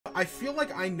I feel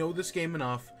like I know this game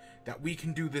enough that we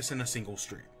can do this in a single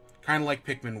stream. Kind of like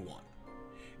Pikmin 1.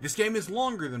 This game is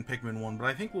longer than Pikmin 1, but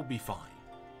I think we'll be fine.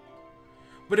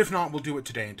 But if not, we'll do it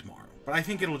today and tomorrow. But I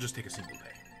think it'll just take a single day.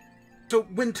 So,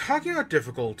 when talking about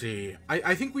difficulty,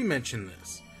 I think we mentioned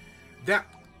this. That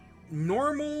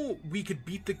normal, we could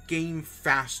beat the game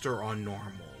faster on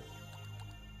normal.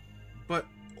 But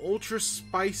ultra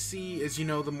spicy is, you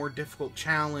know, the more difficult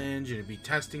challenge, and it'd be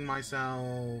testing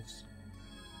myself.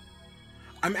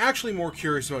 I'm actually more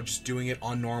curious about just doing it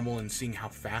on normal and seeing how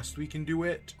fast we can do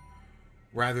it,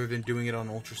 rather than doing it on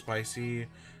ultra spicy.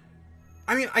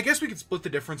 I mean, I guess we could split the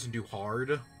difference and do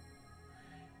hard,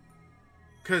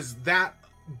 because that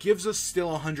gives us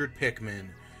still 100 Pikmin,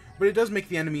 but it does make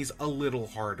the enemies a little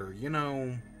harder, you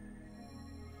know?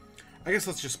 I guess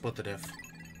let's just split the diff.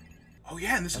 Oh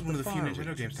yeah, and this is one of the few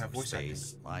Nintendo games to have voice acting.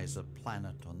 Lies a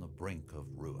planet on the brink of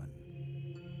ruin.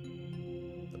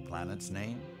 The planet's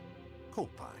name?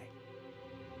 Kopai.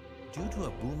 Due to a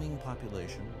booming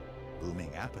population, booming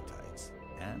appetites,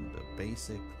 and a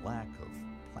basic lack of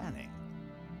planning,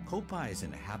 Kopai's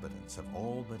inhabitants have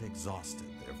all but exhausted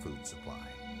their food supply.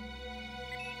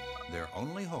 Their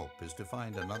only hope is to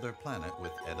find another planet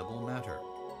with edible matter.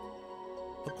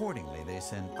 Accordingly, they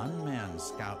send unmanned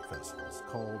scout vessels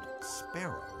called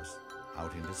Sparrows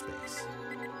out into space.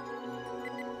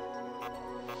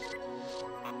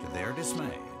 To their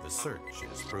dismay, the search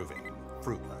is proving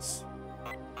fruitless.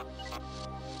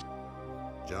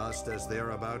 Just as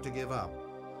they're about to give up,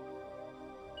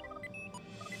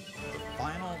 the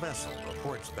final vessel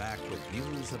reports back with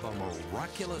news of a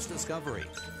miraculous discovery.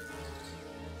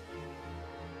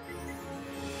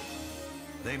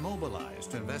 They mobilize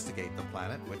to investigate the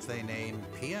planet, which they name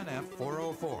PNF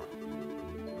 404.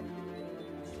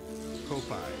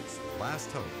 Kopai's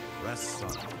last hope rests on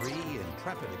 3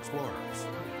 intrepid explorers.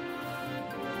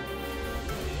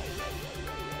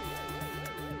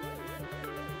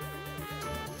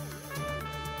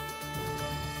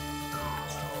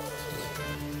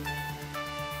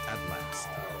 At last,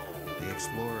 the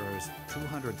explorers'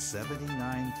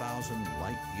 279,000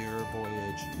 light-year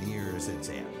voyage nears its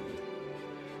end.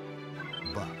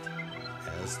 But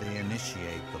as they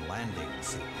initiate the landing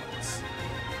sequence,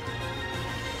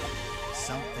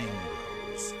 something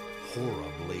goes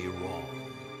horribly wrong.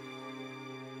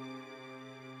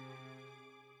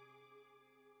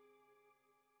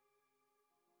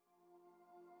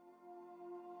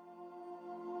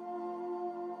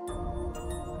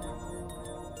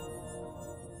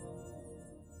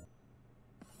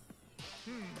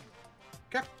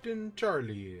 Captain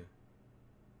Charlie.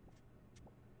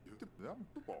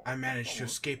 I managed to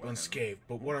escape unscathed,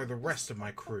 but what are the rest of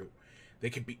my crew? They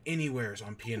could be anywheres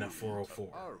on PNF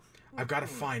 404. I've got to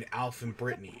find Alf and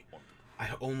Brittany. I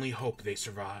only hope they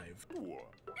survive.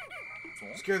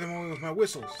 Scare them away with my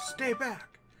whistles. Stay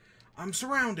back. I'm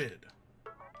surrounded.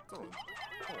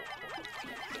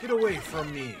 Get away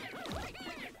from me.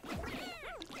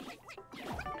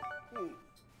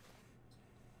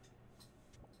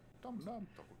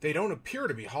 They don't appear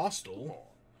to be hostile.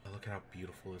 Look at how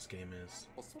beautiful this game is.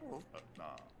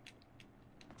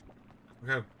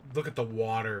 Look at the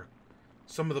water.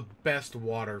 Some of the best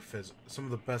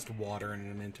water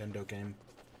in a Nintendo game.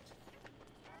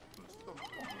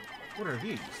 What are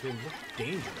these? They look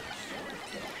dangerous.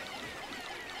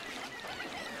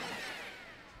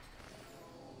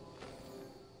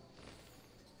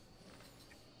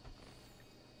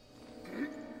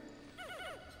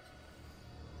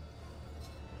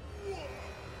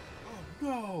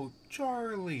 No,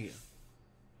 Charlie.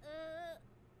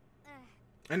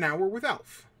 And now we're with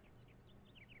Alf.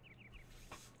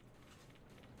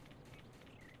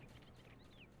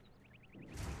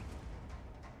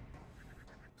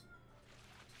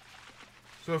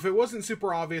 So if it wasn't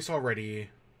super obvious already,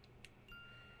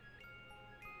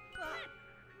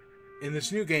 in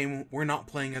this new game, we're not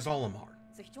playing as Olimar.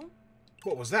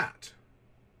 What was that?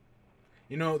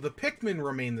 You know, the Pikmin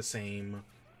remain the same,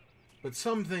 but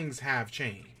some things have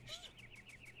changed.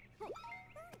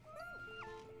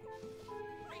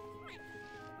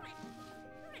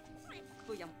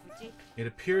 It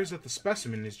appears that the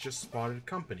specimen is just spotted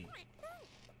company.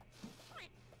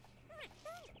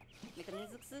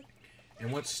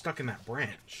 And what's stuck in that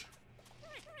branch?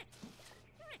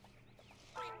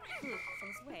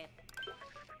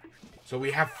 So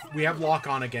we have lock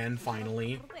on again,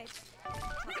 finally.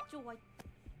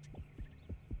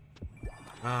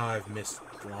 Ah, I've missed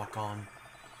lock on.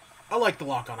 I like the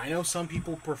lock on. I know some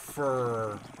people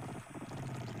prefer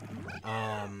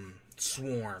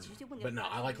Swarm, but no,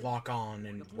 I like lock on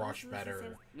and rush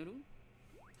better.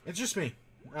 It's just me.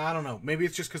 I don't know. Maybe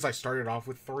it's just because I started off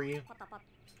with 3.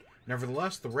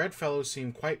 Nevertheless, the red fellows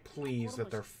seem quite pleased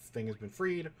that their thing has been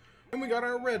freed. And we got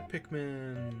our red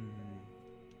Pikmin.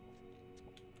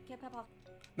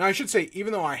 Now, I should say,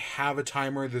 even though I have a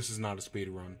timer, this is not a speed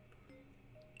run.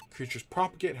 Creatures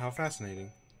propagate, how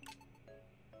fascinating.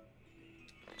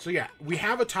 So yeah, we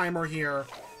have a timer here,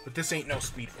 but this ain't no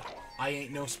speed run. I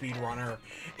ain't no speedrunner.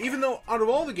 Even though, out of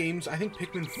all the games, I think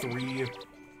Pikmin 3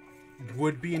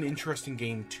 would be an interesting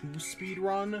game to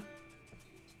speedrun.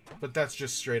 But that's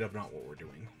just straight up not what we're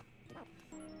doing.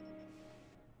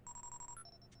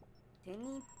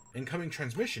 Incoming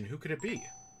transmission, who could it be?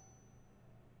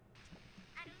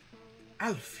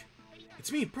 Alf,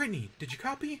 it's me, Brittany. Did you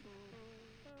copy?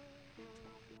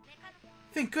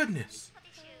 Thank goodness.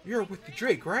 You're with the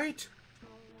Drake, right?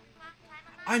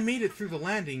 I made it through the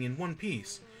landing in one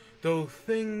piece. Though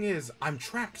thing is, I'm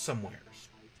trapped somewheres.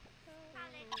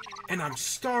 And I'm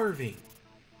starving.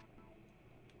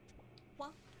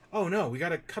 Oh no, we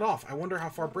gotta cut off. I wonder how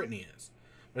far Brittany is.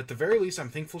 But at the very least, I'm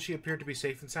thankful she appeared to be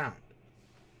safe and sound.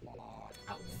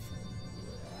 Alf.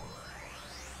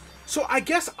 So I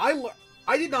guess I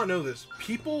did not know this.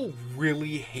 People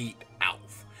really hate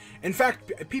Alf. In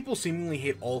fact, people seemingly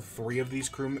hate all three of these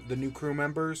the new crew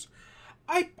members.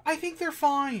 I think they're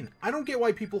fine. I don't get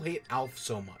why people hate Alf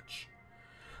so much.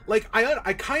 Like,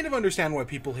 I kind of understand why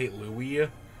people hate Louie.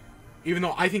 Even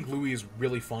though I think Louie is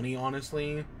really funny,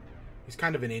 honestly. He's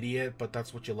kind of an idiot, but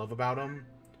that's what you love about him.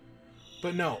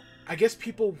 But no, I guess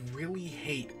people really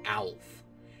hate Alf.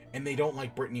 And they don't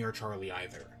like Brittany or Charlie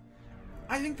either.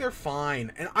 I think they're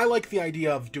fine. And I like the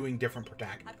idea of doing different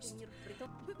protagonists.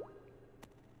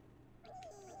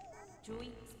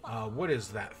 What is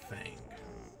that thing?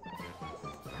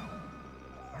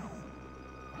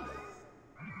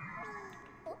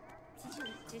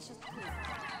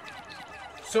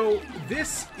 So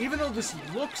this, even though this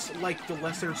looks like the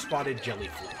lesser spotted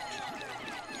jellyfruit,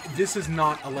 this is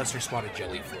not a lesser spotted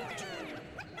jellyfruit.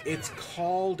 It's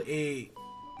called a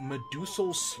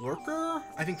Medusal Slurker?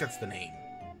 I think that's the name.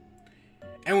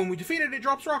 And when we defeat it, it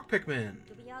drops rock Pikmin.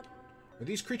 Are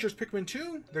these creatures Pikmin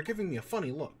too? They're giving me a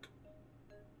funny look.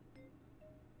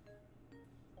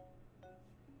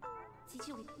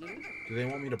 Do they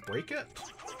want me to break it?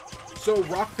 So,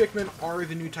 rock Pikmin are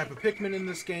the new type of Pikmin in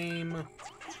this game.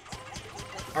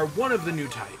 Are one of the new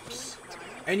types.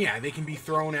 And yeah, they can be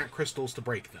thrown at crystals to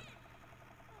break them.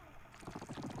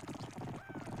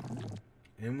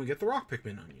 And we get the rock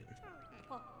Pikmin onion.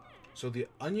 So the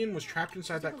onion was trapped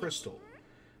inside that crystal.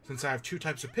 Since I have two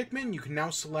types of Pikmin, you can now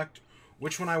select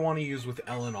which one I want to use with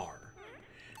L and R.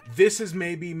 This is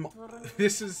maybe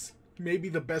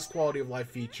the best quality of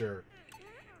life feature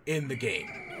in the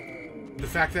game. The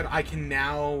fact that I can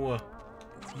now,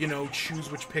 you know,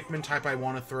 choose which Pikmin type I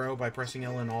want to throw by pressing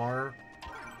L and R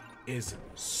is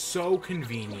so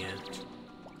convenient.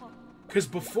 Because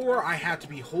before, I had to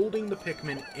be holding the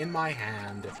Pikmin in my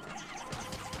hand,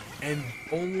 and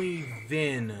only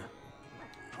then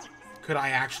could I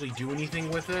actually do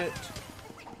anything with it.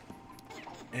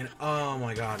 And oh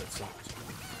my god, it sucked.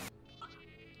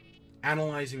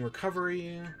 Analyzing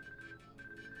recovery.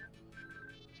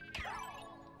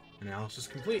 Analysis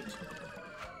complete.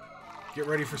 Get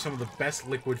ready for some of the best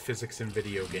liquid physics in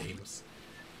video games.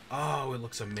 Oh, it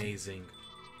looks amazing.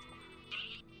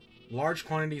 Large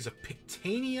quantities of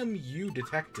Pictanium U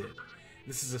detected.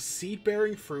 This is a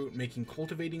seed-bearing fruit, making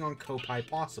cultivating on Kopai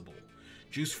possible.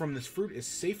 Juice from this fruit is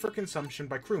safe for consumption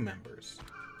by crew members.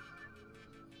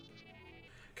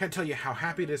 Can't tell you how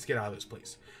happy it is to get out of this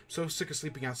place. I'm so sick of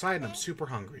sleeping outside and I'm super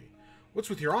hungry. What's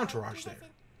with your entourage there?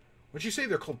 What'd you say?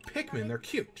 They're called Pikmin. They're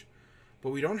cute.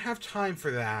 But we don't have time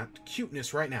for that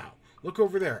cuteness right now. Look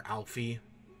over there, Alfie.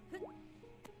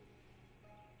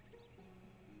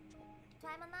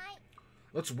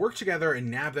 Let's work together and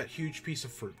nab that huge piece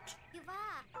of fruit.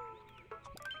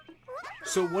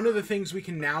 So one of the things we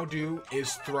can now do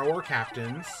is throw our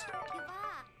captains.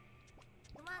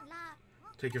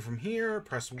 Take it from here,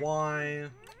 press Y.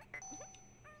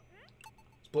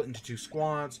 Split into two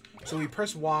squads. So we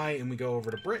press Y and we go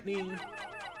over to Brittany.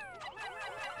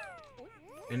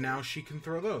 And now she can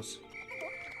throw those.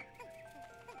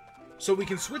 So we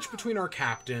can switch between our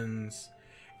captains.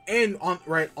 And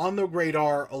on the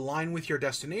radar, align with your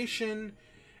destination.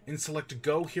 And select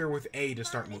go here with A to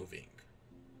start moving.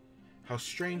 How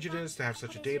strange it is to have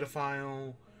such a data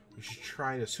file. We should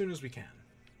try it as soon as we can.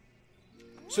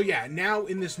 So yeah, now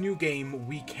in this new game,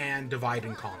 we can divide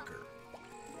and conquer.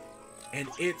 And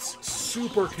it's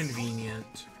super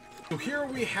convenient. So here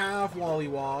we have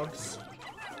Wollywogs.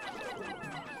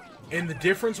 And the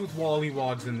difference with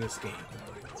Wollywogs in this game.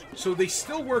 So they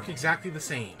still work exactly the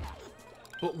same.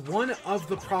 But one of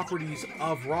the properties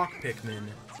of rock Pikmin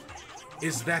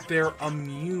is that they're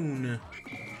immune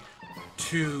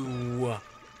to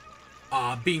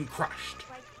being crushed,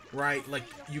 right? Like,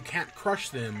 you can't crush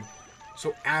them,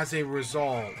 so as a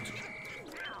result,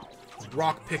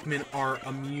 rock Pikmin are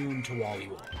immune to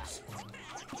Wollywogs.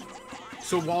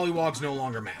 So Wollywogs no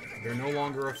longer matter. They're no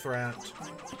longer a threat.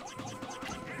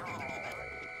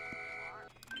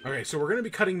 Okay, so we're going to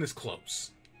be cutting this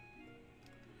close.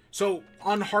 So,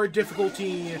 on hard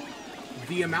difficulty,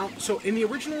 the amount... So, in the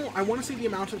original, I want to say the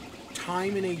amount of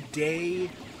time in a day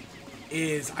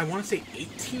is, I want to say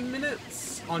 18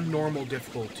 minutes on normal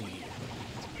difficulty.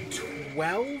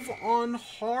 12 on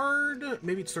hard?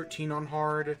 Maybe it's 13 on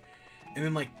hard. And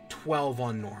then, like, 12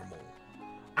 on normal.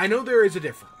 I know there is a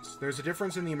difference. There's a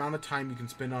difference in the amount of time you can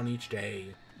spend on each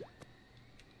day.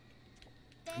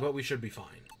 But we should be fine.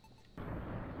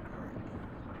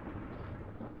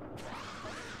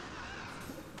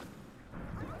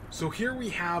 So here we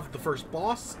have the first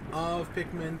boss of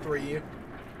Pikmin 3.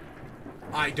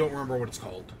 I don't remember what it's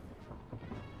called.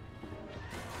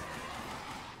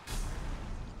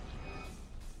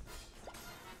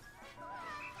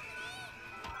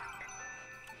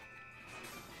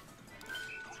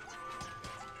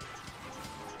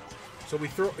 So we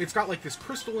throw... It's got like this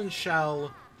crystalline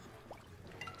shell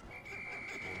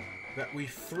that we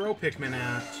throw Pikmin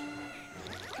at.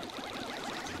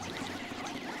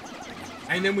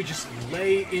 And then we just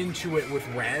lay into it with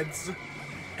reds,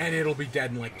 and it'll be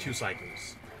dead in like 2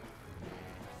 cycles.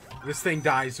 This thing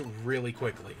dies really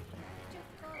quickly.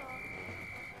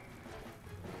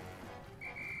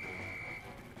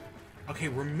 Okay,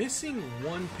 we're missing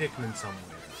one Pikmin somewhere.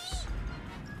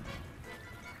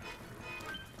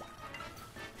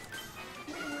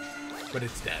 But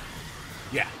it's dead.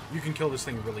 Yeah, you can kill this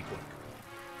thing really quick.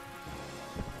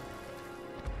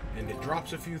 And it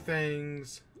drops a few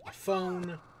things. A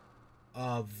phone.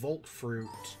 A Volt Fruit.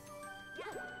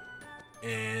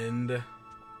 And...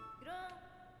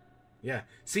 yeah.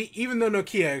 See, even though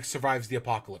Nokia survives the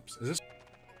apocalypse. Is this...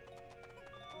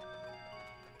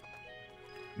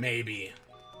 maybe.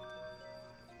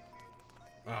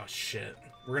 Oh, shit.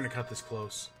 We're gonna cut this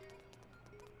close.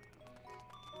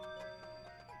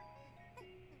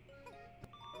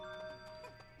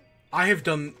 I have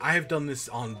done this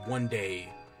on one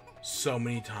day so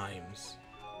many times.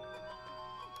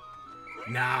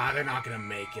 Nah, they're not gonna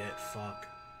make it. Fuck.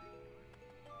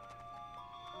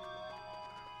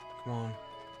 Come on.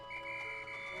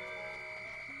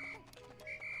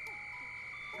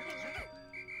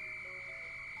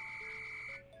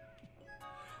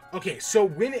 Okay, so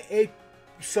when it...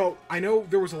 so, I know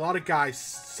there was a lot of guys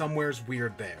somewhere's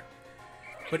weird there.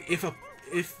 But if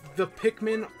the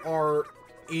Pikmin are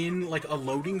in, like, a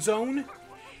loading zone,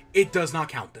 it does not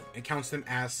count them. It counts them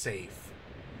as safe.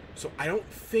 So I don't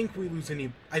think we lose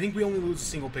any... I think we only lose a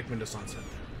single Pikmin to Sunset.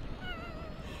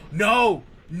 No!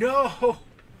 No!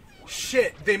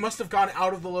 Shit, they must have gone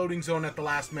out of the loading zone at the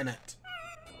last minute.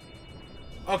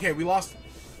 Okay, we lost...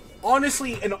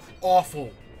 honestly, an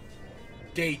awful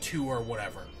day 2 or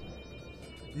whatever.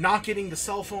 Not getting the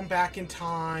cell phone back in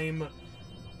time,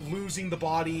 losing the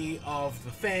body of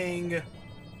the thing.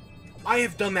 I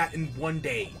have done that in one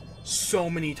day so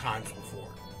many times before.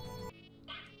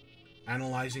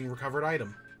 Analyzing recovered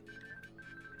item.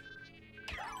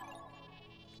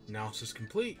 Analysis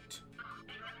complete.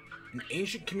 An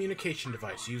ancient communication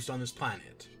device used on this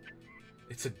planet.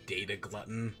 It's a data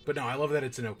glutton. But no, I love that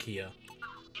it's a Nokia.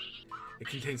 It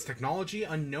contains technology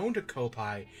unknown to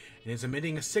Koppai and is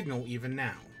emitting a signal even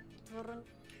now.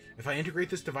 If I integrate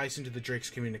this device into the Drake's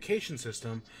communication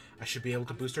system, I should be able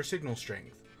to boost our signal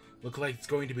strength. Look like it's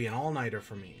going to be an all-nighter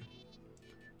for me.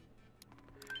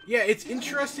 Yeah, it's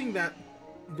interesting that,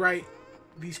 right,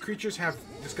 these creatures have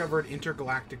discovered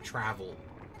intergalactic travel,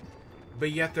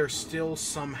 but yet they're still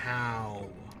somehow,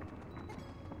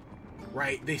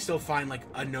 right, they still find, like,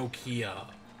 a Nokia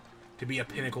to be a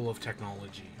pinnacle of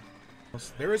technology.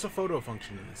 There is a photo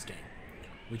function in this game.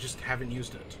 We just haven't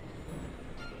used it.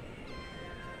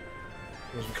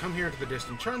 As we come here to the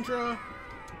distant tundra,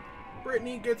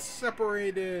 Brittany gets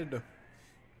separated.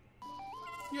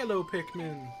 Yellow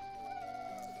Pikmin.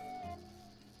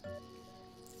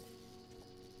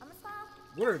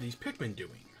 What are these Pikmin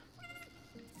doing?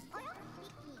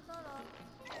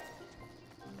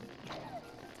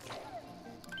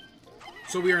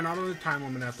 So we are not on a time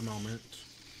limit at the moment.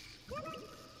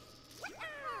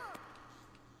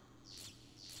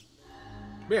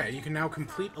 But yeah, you can now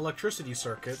complete electricity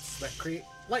circuits that create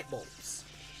light bulbs.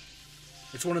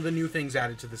 It's one of the new things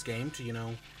added to this game to, you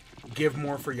know, give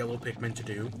more for yellow Pikmin to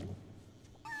do.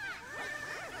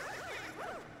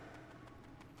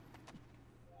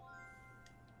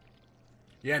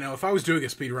 Yeah, no, if I was doing a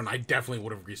speedrun, I definitely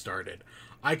would have restarted.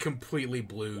 I completely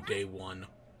blew day 1.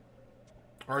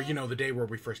 Or, you know, the day where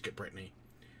we first get Brittany.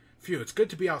 Phew, it's good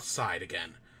to be outside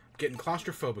again. I'm getting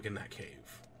claustrophobic in that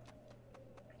cave.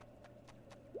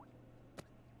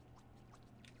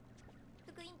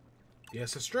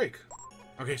 Yes, a Drake.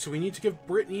 Okay, so we need to give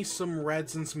Brittany some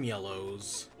reds and some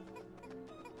yellows.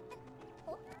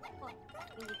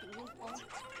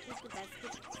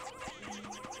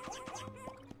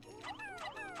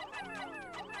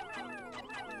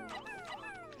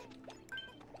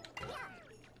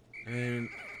 And,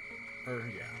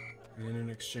 and then in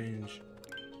exchange,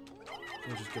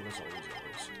 he'll just give us all these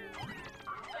yellows.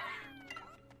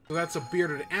 So that's a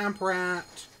bearded amp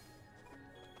rat.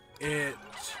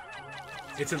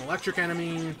 It's an electric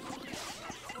enemy.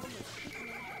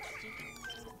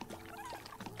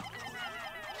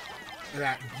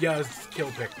 That does kill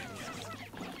Pikmin.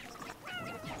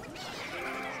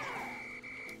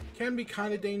 Can be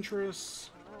kind of dangerous.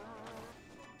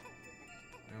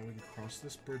 Now we can cross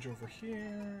this bridge over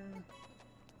here.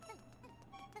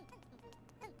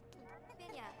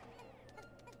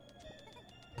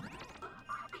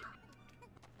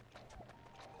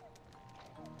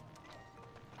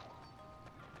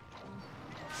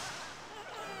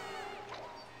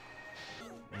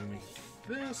 And make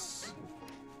this.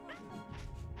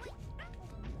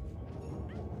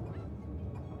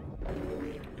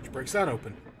 Which breaks that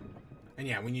open. And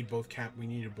yeah, we needed both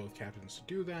captains to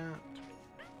do that.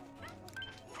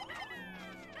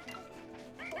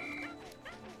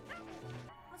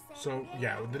 So,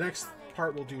 yeah, the next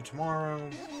part we'll do tomorrow.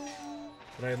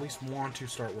 But I at least want to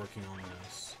start working on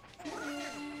this.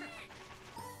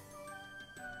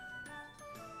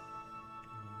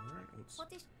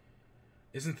 Alright,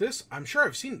 Isn't this? I'm sure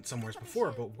I've seen it somewhere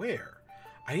before, but where?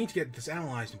 I need to get this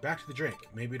analyzed and back to the drink.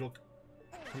 Maybe it'll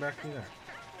come back to me there.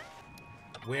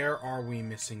 Where are we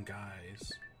missing,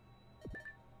 guys?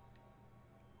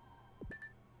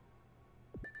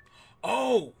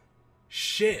 Oh!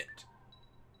 Shit!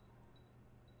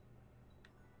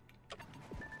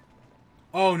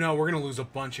 Oh no, we're gonna lose a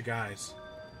bunch of guys.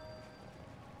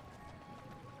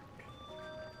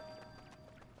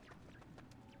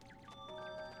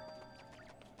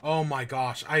 Oh my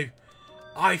gosh,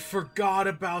 I forgot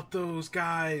about those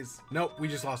guys. Nope, we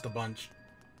just lost a bunch.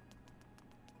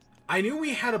 I knew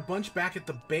we had a bunch back at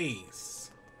the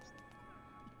base.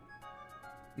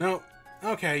 No,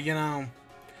 okay, you know,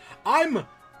 I'm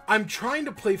trying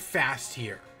to play fast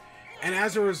here. And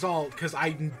as a result, because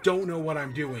I don't know what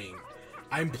I'm doing,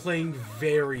 I'm playing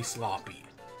very sloppy.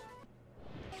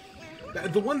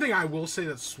 The one thing I will say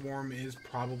that Swarm is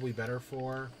probably better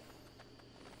for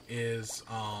is,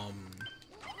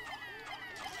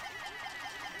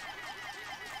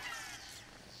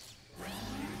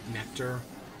 Nectar.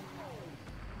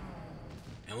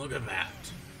 And look at that.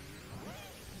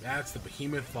 That's the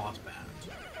Behemoth Bossbat.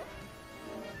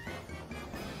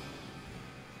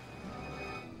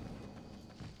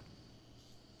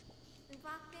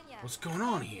 What's going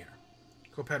on here?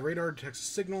 Copad radar detects a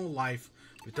signal of life,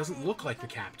 but it doesn't look like the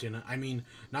captain. I mean,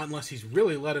 not unless he's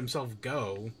really let himself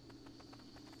go.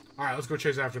 Alright, let's go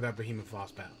chase after that Behemoth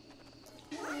Bossbat.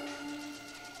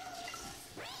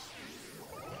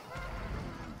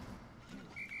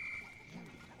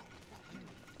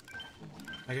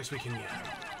 I guess we can, yeah.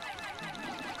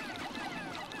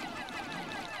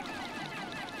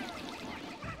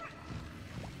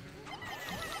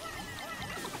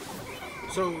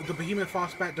 So, the Behemoth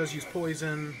Bossbat does use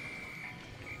poison.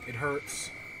 It hurts.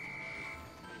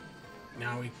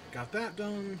 Now we got that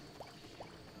done.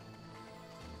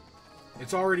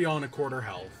 It's already on a quarter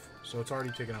health, so it's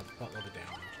already taken out a buttload of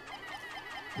damage.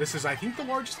 This is, I think, the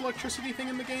largest electricity thing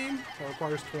in the game. It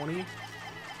requires 20.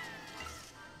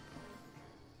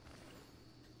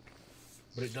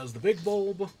 But it does the big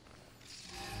bulb,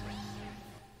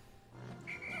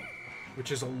 which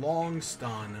is a long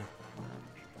stun.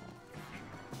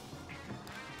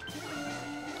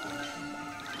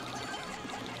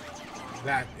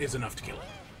 That is enough to kill it.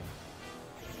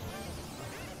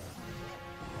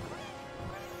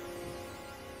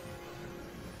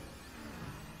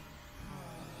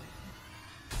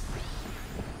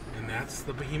 And that's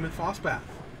the Behemoth Bossbat.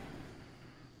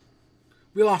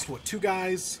 We lost, what, 2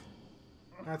 guys?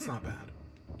 That's not bad.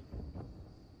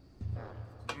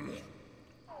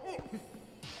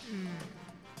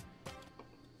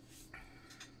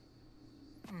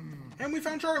 And we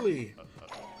found Charlie.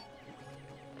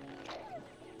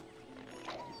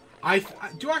 I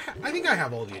think I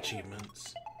have all the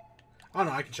achievements. Oh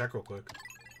no, I can check real quick.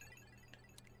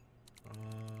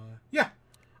 Yeah,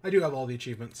 I do have all the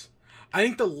achievements. I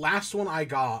think the last one I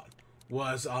got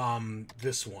was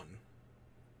this one.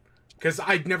 Because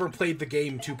I'd never played the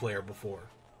game 2-player before.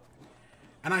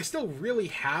 And I still really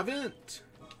haven't.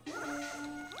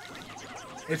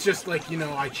 It's just like, you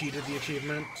know, I cheated the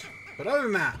achievement. But other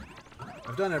than that,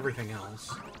 I've done everything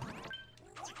else.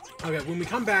 Okay, when we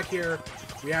come back here,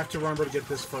 we have to remember to get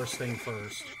this first thing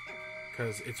first.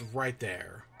 Because it's right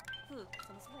there.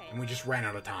 And we just ran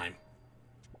out of time.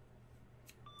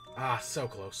 Ah, so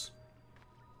close.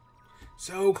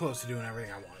 So close to doing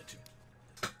everything I wanted to.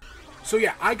 So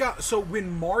yeah, so when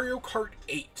Mario Kart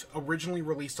 8 originally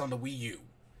released on the Wii U,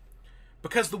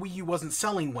 because the Wii U wasn't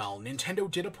selling well, Nintendo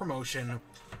did a promotion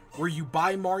where you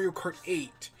buy Mario Kart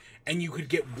 8 and you could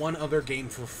get one other game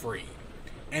for free.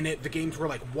 And the games were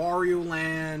like Wario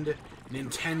Land,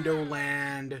 Nintendo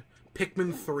Land,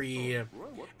 Pikmin 3,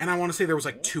 and I want to say there was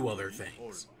like 2 other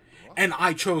things. And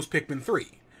I chose Pikmin 3,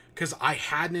 because I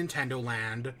had Nintendo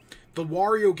Land. The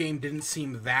Wario game didn't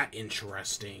seem that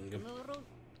interesting.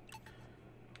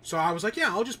 So I was like, yeah,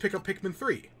 I'll just pick up Pikmin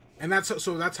 3. And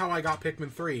that's how I got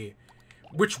Pikmin 3,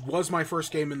 which was my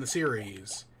first game in the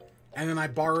series. And then I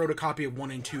borrowed a copy of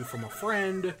 1 and 2 from a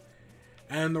friend,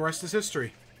 and the rest is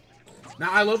history.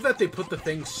 Now, I love that they put the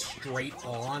thing straight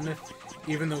on,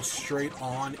 even though straight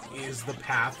on is the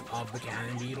path of the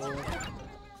cannon beetle.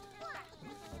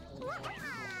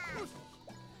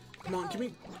 Come on,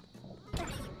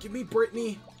 give me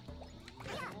Brittany.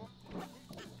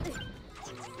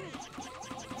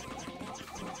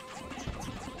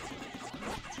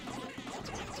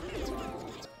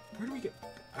 Where do we get...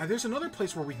 there's another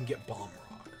place where we can get bomb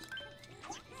rocks.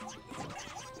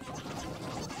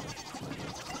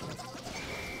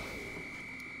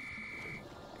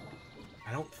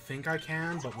 I don't think I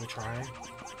can, but we'll try.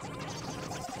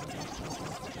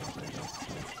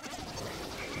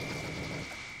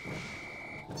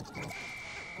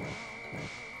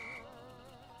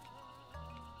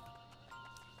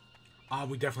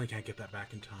 We definitely can't get that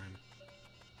back in time.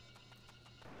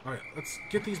 Alright, let's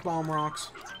get these bomb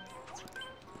rocks.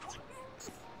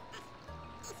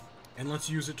 And let's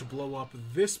use it to blow up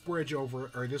this bridge over,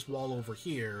 or this wall over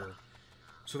here.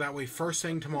 So that way, first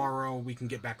thing tomorrow, we can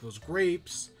get back those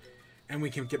grapes, and we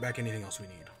can get back anything else we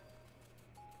need.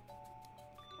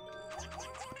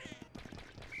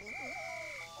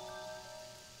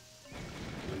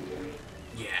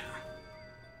 Yeah.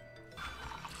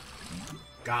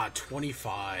 God,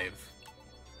 25.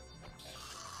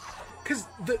 Because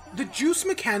the juice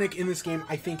mechanic in this game,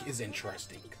 I think, is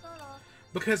interesting.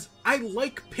 Because I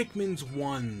like Pikmin's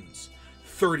 1's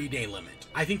 30-day limit.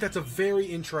 I think that's a very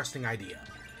interesting idea.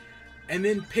 And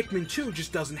then Pikmin 2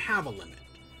 just doesn't have a limit.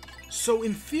 So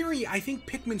in theory, I think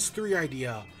Pikmin's 3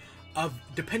 idea of,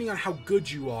 depending on how good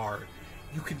you are,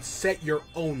 you can set your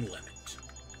own limit.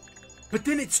 But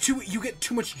then you get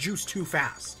too much juice too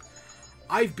fast.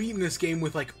 I've beaten this game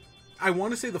with like, I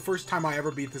want to say the first time I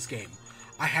ever beat this game,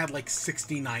 I had like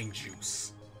 69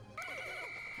 juice.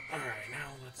 Alright, now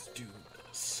let's do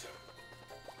this.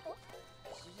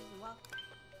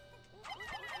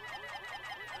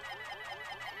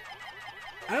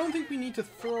 I don't think we need to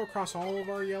throw across all of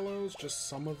our yellows, just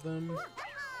some of them.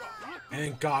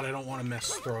 And God, I don't want to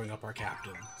mess throwing up our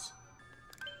captains.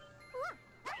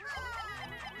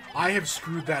 I have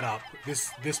screwed that up,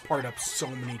 this part up so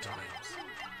many times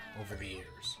over the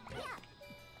years.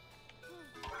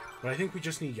 But I think we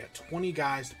just need to get 20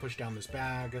 guys to push down this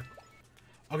bag.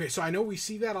 Okay, so I know we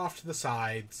see that off to the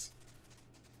sides.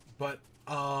 But,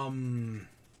 if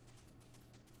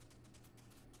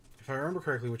I remember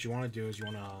correctly, what you want to do is you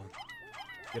want to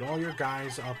get all your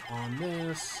guys up on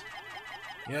this.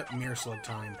 Yep, mirror slug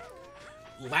time.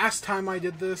 Last time I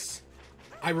did this,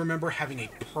 I remember having a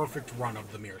perfect run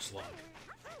of the mirror slug.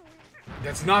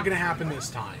 That's not going to happen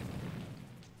this time.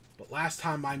 But last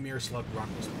time my mirror slug run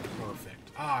was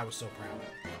perfect. Ah, I was so proud.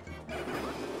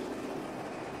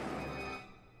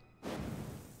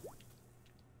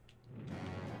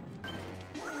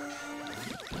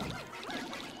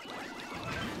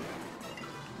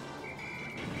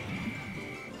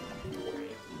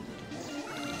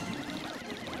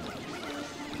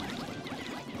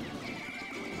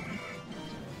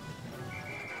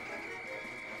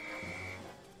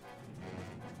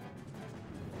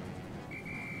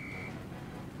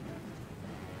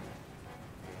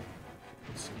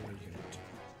 Let's see what you can do.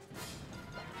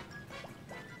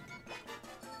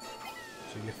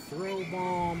 So you throw a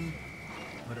bomb,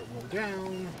 let it roll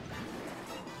down.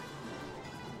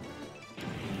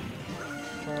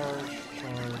 Charge,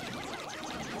 charge.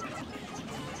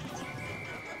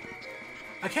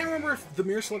 I can't remember if the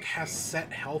Mirror Slug has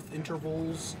set health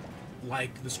intervals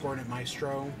like the Scornet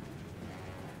Maestro.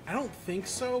 I don't think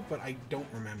so, but I don't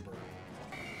remember.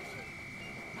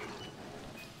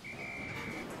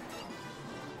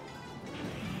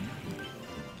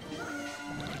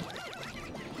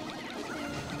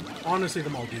 Honestly, the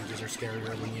Moldugas are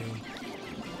scarier than you.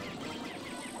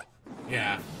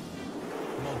 Yeah.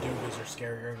 The Moldugas are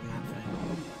scarier than that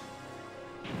thing.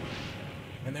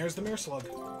 And there's the Mere Slug.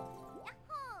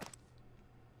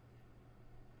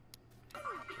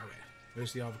 Okay,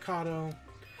 there's the avocado.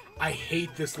 I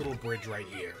hate this little bridge right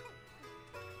here.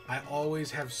 I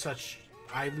always have such...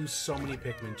 I lose so many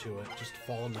Pikmin to it, just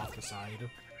falling off the side.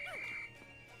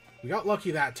 We got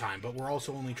lucky that time, but we're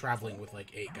also only traveling with like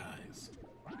 8 guys.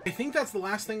 I think that's the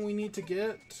last thing we need to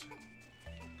get.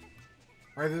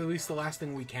 Or at least the last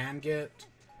thing we can get.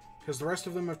 Because the rest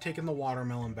of them have taken the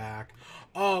watermelon back.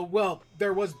 Oh, well,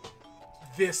 there was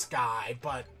this guy,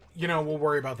 but, you know, we'll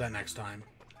worry about that next time.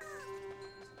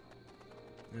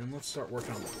 And let's start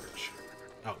working on the bridge.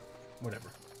 Oh, whatever.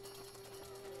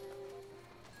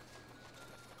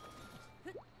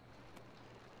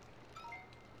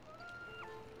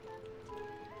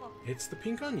 It's the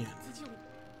pink onion.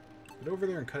 Get over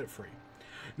there and cut it free.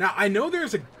 Now, I know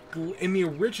there's a... In the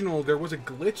original, there was a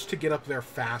glitch to get up there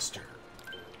faster.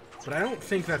 But I don't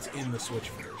think that's in the Switch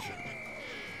version.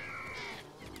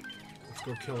 Let's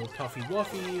go kill Puffy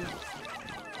Wuffy.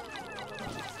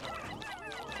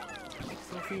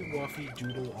 Puffy Wuffy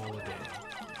Doodle all a day.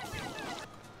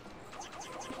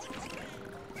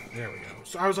 There we go.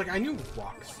 So I was like, I knew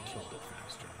rocks killed it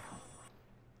faster.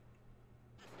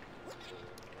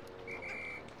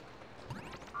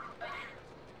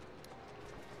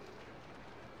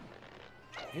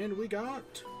 And we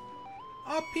got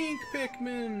a pink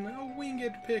Pikmin, a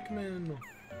winged Pikmin.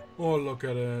 Oh, look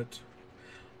at it.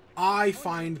 I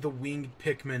find the winged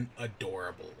Pikmin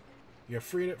adorable. You have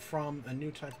freed it from a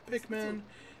new type of Pikmin.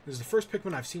 This is the first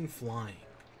Pikmin I've seen flying.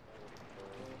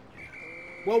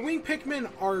 Well, winged Pikmin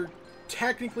are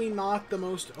technically not the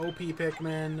most OP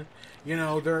Pikmin. You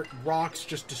know, their rocks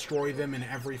just destroy them in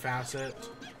every facet.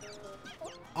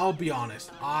 I'll be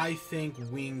honest, I think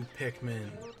winged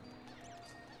Pikmin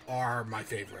are my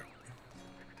favorite.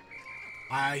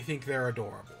 I think they're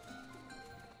adorable.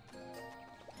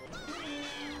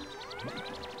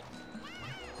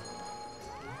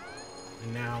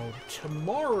 And now,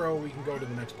 tomorrow, we can go to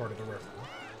the next part of the river.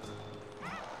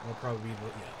 That'll probably be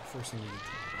the first thing we need to do.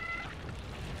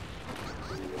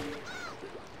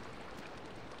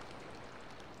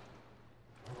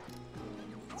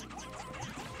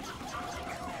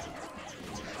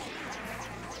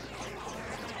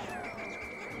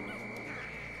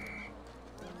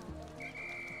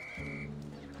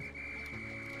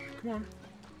 Come on.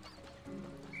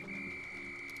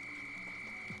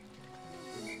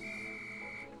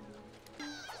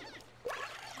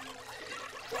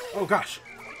 Oh gosh.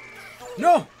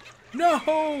 No!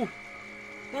 No!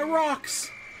 My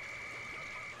rocks!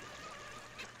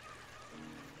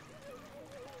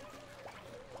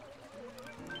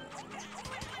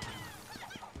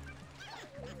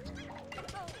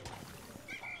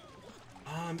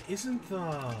 Isn't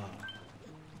the...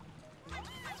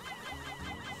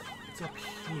 It's up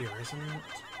here, isn't it?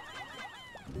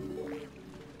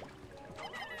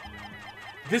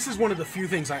 This is one of the few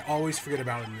things I always forget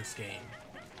about in this game.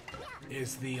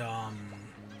 Is the,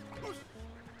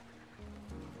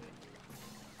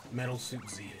 Metal Suit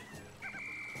Z.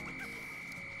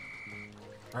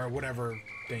 Or whatever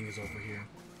thing is over here.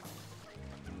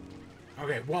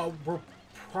 Okay, well, we're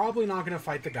probably not going to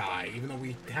fight the guy, even though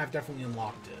we have definitely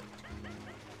unlocked it.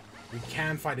 We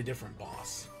can fight a different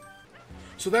boss.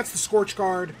 So that's the Scorch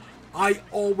Guard. I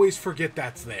always forget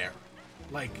that's there.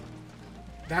 Like,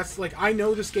 that's, like, I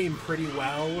know this game pretty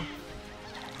well.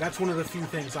 That's one of the few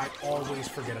things I always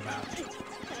forget about.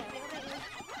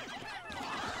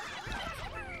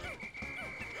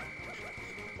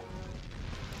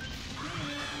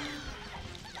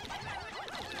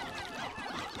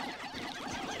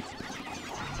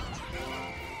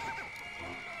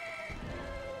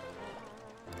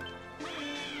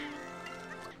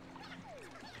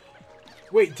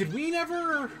 Wait, did we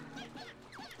never...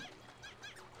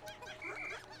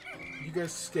 You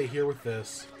guys stay here with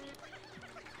this.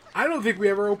 I don't think we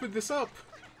ever opened this up.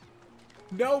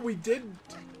 No, we didn't.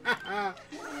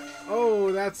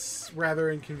 Oh, that's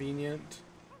rather inconvenient.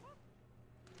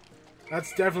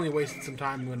 That's definitely wasted some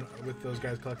time with those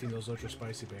guys collecting those ultra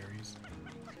spicy berries.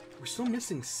 We're still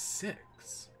missing 6.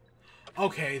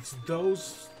 Okay, it's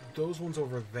those ones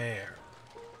over there.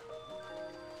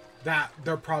 That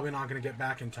they're probably not going to get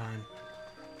back in time.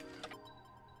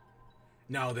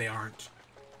 No, they aren't.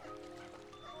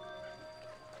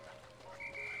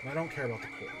 I don't care about the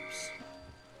corpse.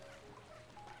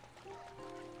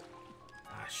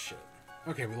 Ah, shit.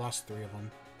 Okay, we lost 3 of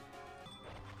them.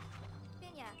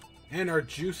 And our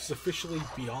juice is officially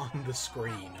beyond the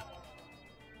screen.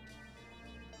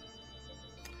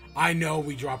 I know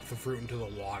we dropped the fruit into the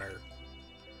water.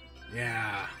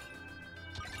 Yeah.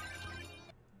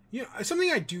 You know, something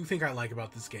I do think I like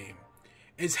about this game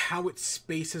is how it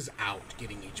spaces out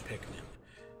getting each Pikmin.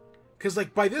 Because,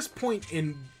 like, by this point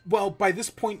in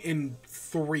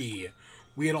 3,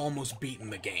 we had almost beaten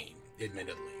the game,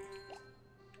 admittedly.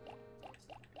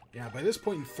 Yeah, by this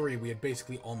point in 3, we had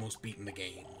basically almost beaten the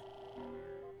game.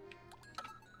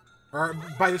 Or,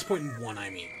 by this point in 1, I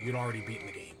mean. You'd already beaten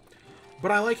the game. But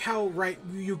I like how, right,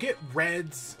 you get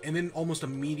reds, and then almost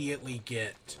immediately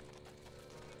get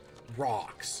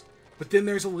rocks. But then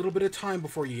there's a little bit of time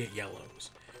before you get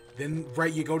yellows. Then,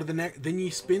 right, you go to the next... Then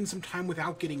you spend some time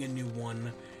without getting a new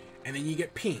one, and then you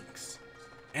get pinks.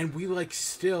 And we, like,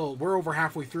 still... We're over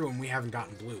halfway through, and we haven't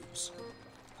gotten blues.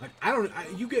 Like,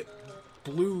 you get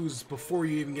blues before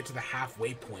you even get to the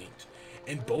halfway point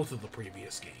in both of the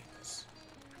previous games.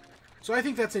 So I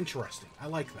think that's interesting. I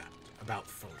like that about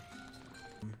 3.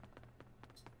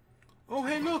 Oh,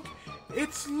 hey, look!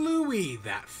 It's Louie,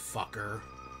 that fucker.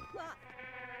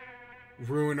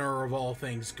 Ruiner of all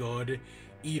things good.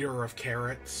 Eater of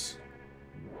carrots.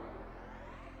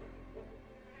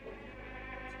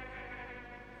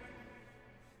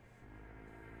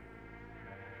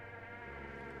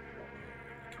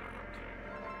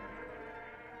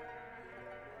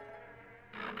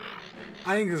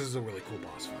 I think this is a really cool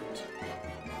boss fight.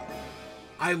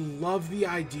 I love the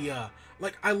idea...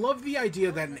 Like, I love the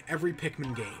idea that in every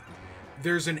Pikmin game,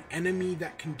 there's an enemy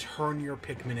that can turn your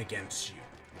Pikmin against you.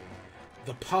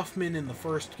 The Puffman in the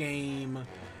first game,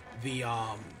 the,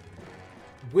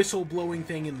 whistle-blowing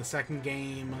thing in the second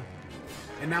game,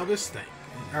 and now this thing.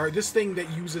 Or this thing that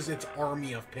uses its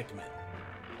army of Pikmin.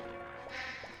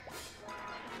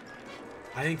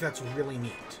 I think that's really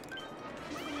neat.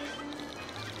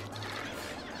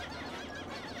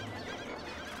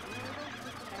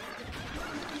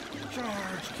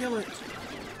 Charge! Kill it!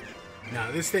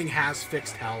 Now, this thing has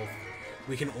fixed health.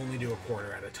 We can only do a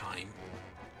quarter at a time.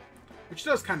 Which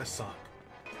does kind of suck.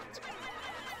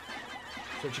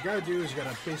 So what you gotta do is you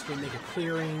gotta basically make a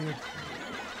clearing.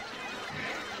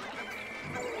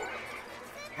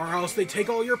 Or else they take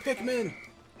all your Pikmin!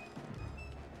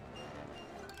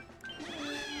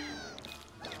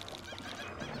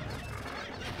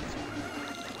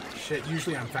 Shit,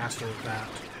 usually I'm faster with that.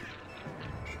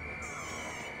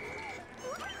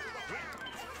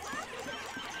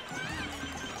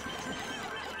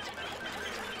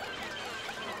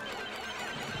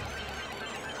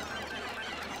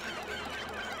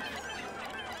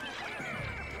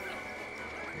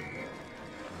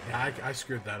 Yeah, I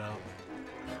screwed that up.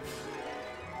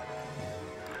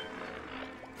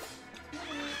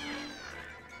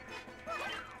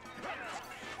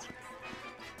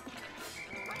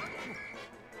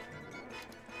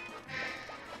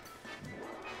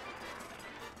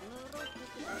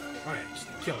 Alright, just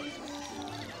kill it.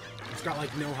 It's got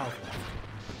like no health left.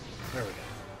 There we go.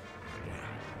 Yeah.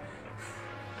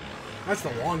 That's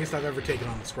the longest I've ever taken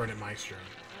on the Squirted Maestro.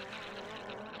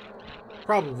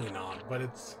 Probably not, but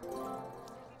it's...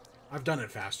 I've done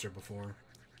it faster before.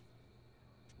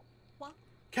 What?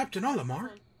 Captain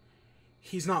Olimar?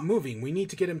 He's not moving. We need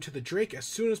to get him to the Drake as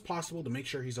soon as possible to make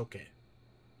sure he's okay.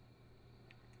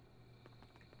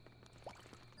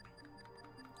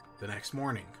 The next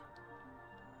morning.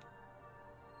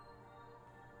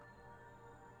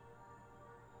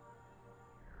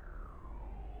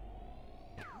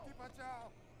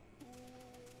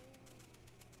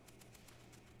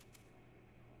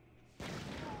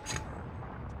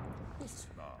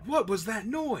 What was that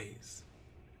noise?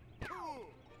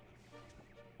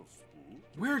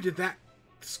 Where did that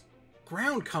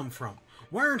ground come from?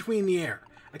 Why aren't we in the air?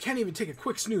 I can't even take a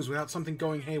quick snooze without something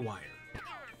going haywire.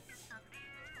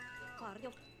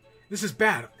 This is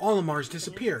bad. Olimar's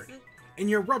disappeared. And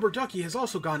your rubber ducky has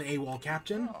also gone AWOL,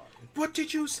 Captain. What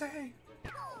did you say?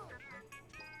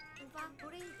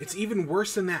 It's even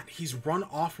worse than that. He's run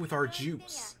off with our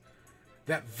juice.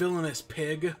 That villainous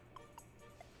pig.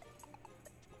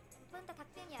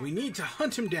 We need to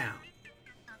hunt him down.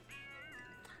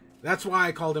 That's why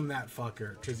I called him that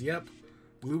fucker. Because, yep,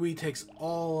 Louie takes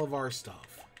all of our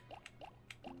stuff.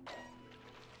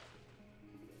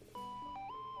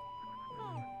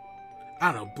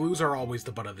 I don't know. Blues are always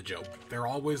the butt of the joke. They're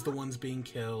always the ones being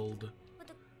killed.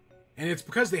 And it's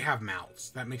because they have mouths.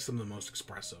 That makes them the most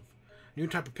expressive. New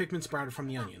type of Pikmin sprouted from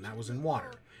the onion. That was in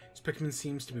water. This Pikmin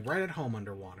seems to be right at home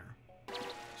underwater.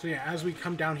 So yeah, as we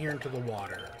come down here into the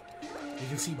water... You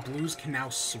can see Blues can now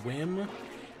swim,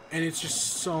 and it's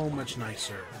just so much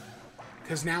nicer.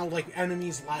 Because now, like,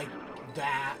 enemies like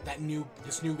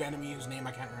this new enemy whose name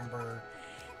I can't remember,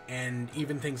 and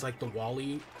even things like the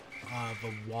Wally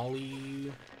the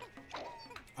Wally...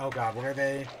 Oh god, what are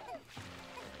they?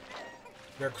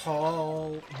 They're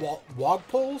called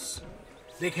Wogpoles.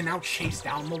 They can now chase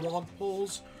down the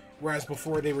Wogpoles, whereas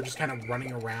before they were just kind of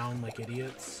running around like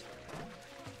idiots.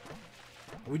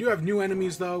 We do have new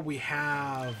enemies, though. We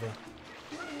have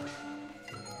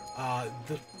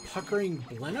the Puckering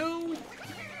Bleno,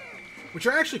 which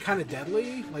are actually kind of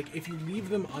deadly. Like, if you leave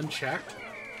them unchecked,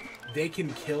 they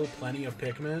can kill plenty of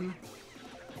Pikmin.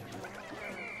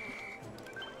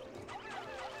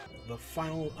 The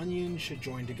final onion should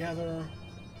join together.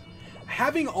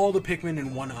 Having all the Pikmin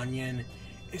in one onion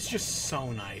is just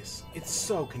so nice. It's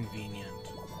so convenient.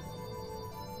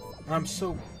 And I'm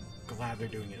so glad they're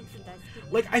doing it.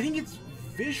 Like, I think it's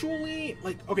visually...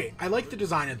 Like, okay, I like the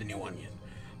design of the new onion.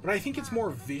 But I think it's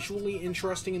more visually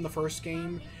interesting in the first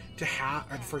game to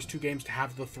have... Or the first two games to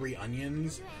have the 3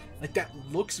 onions. Like, that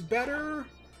looks better.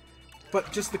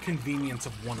 But just the convenience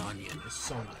of one onion is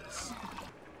so nice.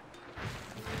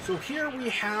 So here we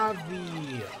have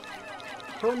the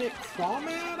Hermit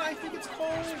Crawmad, I think it's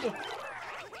called.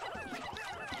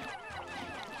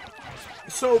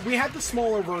 So we had the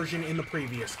smaller version in the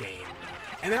previous game,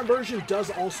 and that version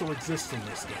does also exist in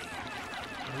this game.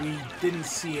 We didn't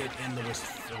see it in the Wisp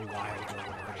for a while ago.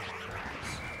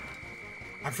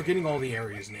 I'm forgetting all the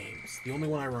areas' names. The only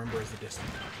one I remember is the distant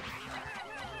one.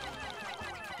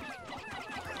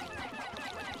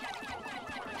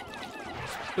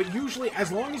 But usually,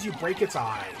 as long as you break its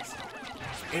eyes,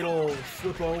 it'll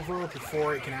flip over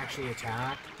before it can actually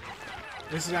attack.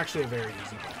 This is actually a very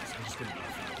easy boss. I'm just gonna go through it.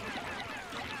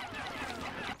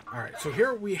 Alright, so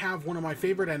here we have one of my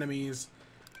favorite enemies,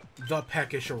 the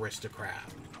Peckish Aristocrab.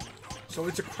 So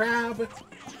it's a crab.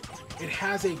 It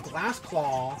has a glass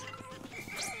claw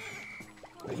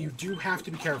that you do have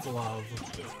to be careful of,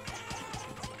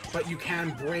 but you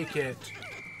can break it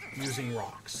using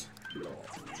rocks.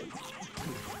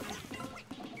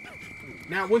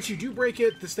 Now, once you do break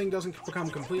it, this thing doesn't become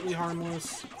completely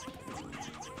harmless,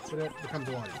 but it becomes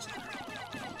a lot easier.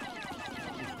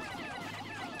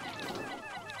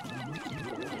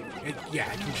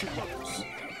 Yeah, it can shoot bubbles.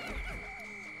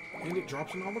 And it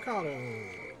drops an avocado.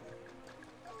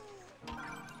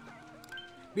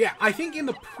 Yeah, I think in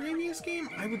the previous game,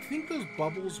 I would think those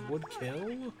bubbles would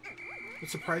kill, but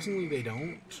surprisingly they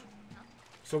don't.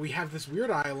 So we have this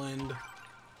weird island,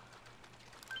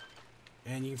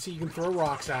 and you can see you can throw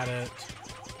rocks at it.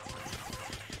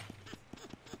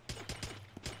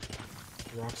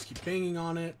 The rocks keep banging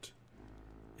on it,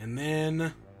 and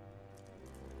then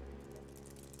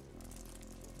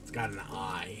it's got an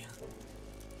eye.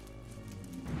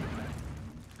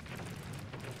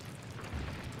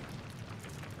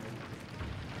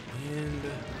 And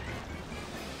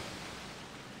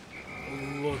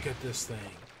look at this thing.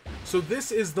 So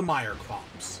this is the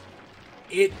Meyerclops.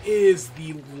 It is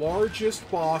the largest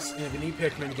boss in any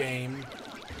Pikmin game.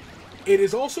 It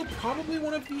is also probably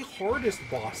one of the hardest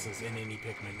bosses in any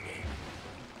Pikmin game.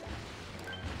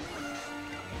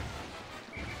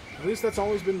 At least that's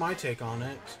always been my take on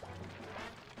it.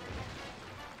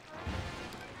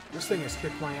 This thing has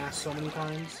kicked my ass so many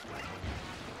times.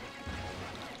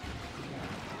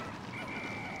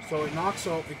 So it knocks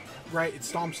out, right, it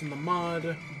stomps in the mud.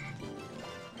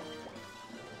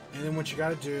 And then what you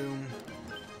gotta do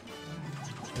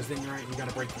is then, right, you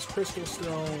gotta break this crystal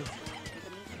still.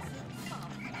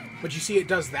 But you see it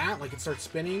does that, like it starts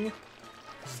spinning.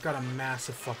 It's got a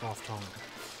massive fuck off tongue.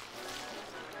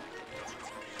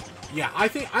 Yeah, I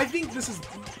think this is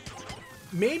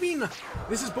maybe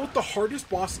this is both the hardest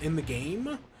boss in the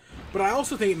game, but I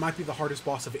also think it might be the hardest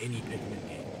boss of any Pikmin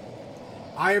game.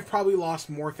 I have probably lost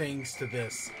more things to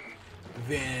this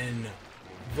than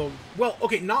the... Well,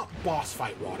 okay, not boss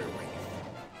fight Water Wraith.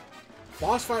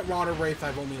 Boss fight Water Wraith,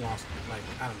 I've only lost, like,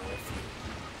 I don't know, a few.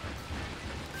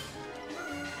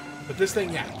 But this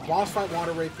thing, yeah, boss fight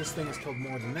Water Wraith, this thing has killed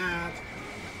more than that.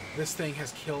 This thing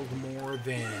has killed more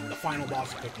than the final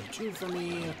boss of Pikmin 2 for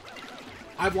me.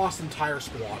 I've lost entire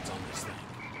squads on this thing.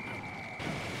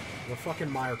 The fucking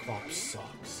Meyerclops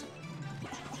sucks.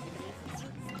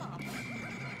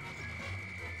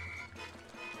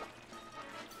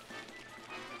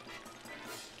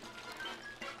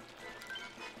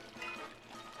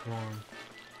 Come on.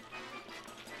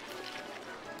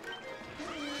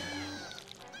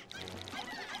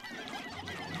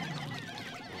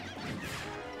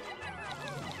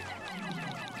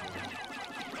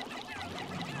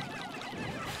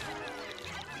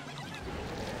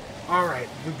 Alright,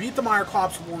 we beat the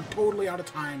Meyerclops. We're totally out of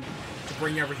time to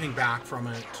bring everything back from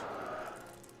it.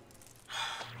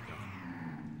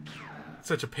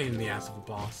 Such a pain in the ass of a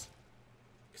boss.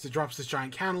 Because it drops this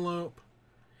giant cantaloupe.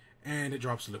 And it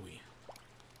drops Louis.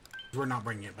 We're not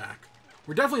bringing it back.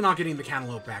 We're definitely not getting the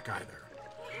cantaloupe back either.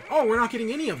 Oh, we're not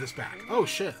getting any of this back. Oh,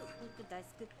 shit.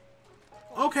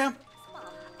 Okay.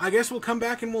 I guess we'll come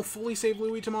back and we'll fully save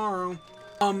Louis tomorrow.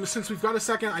 Since we've got a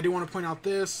second, I do want to point out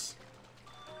this.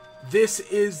 This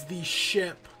is the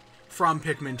ship from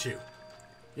Pikmin 2.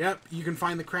 Yep, you can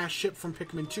find the crashed ship from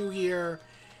Pikmin 2 here.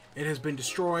 It has been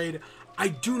destroyed. I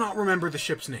do not remember the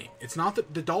ship's name. It's not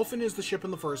the Dolphin is the ship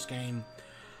in the first game.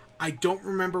 I don't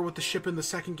remember what the ship in the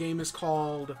second game is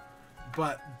called,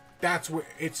 but that's where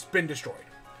it's been destroyed.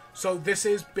 So this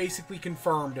is basically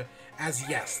confirmed as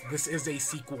yes, this is a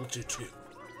sequel to 2.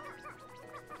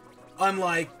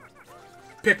 Unlike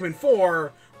Pikmin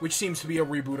 4, which seems to be a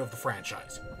reboot of the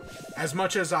franchise. As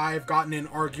much as I've gotten in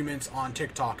arguments on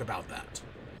TikTok about that.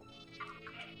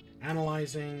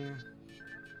 Analyzing.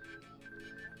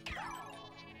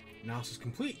 Analysis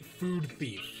complete. Food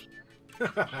thief.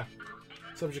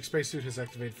 Subject spacesuit has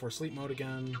activated for sleep mode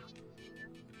again.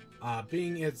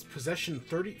 Being its possession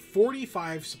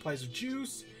 45 supplies of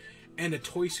juice and a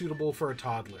toy suitable for a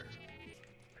toddler.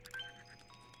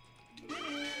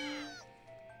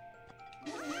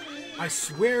 I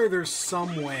swear there's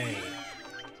some way.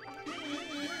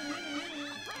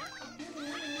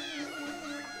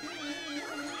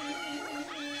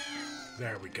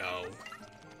 There we go.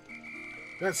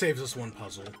 That saves us one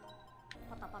puzzle.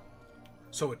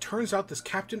 So it turns out this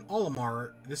Captain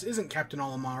Olimar, this isn't Captain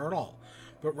Olimar at all,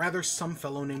 but rather some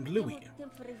fellow named Louis.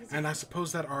 And I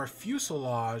suppose that our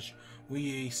fuselage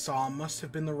we saw must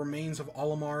have been the remains of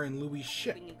Olimar and Louis'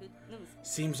 ship.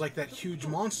 Seems like that huge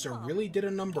monster really did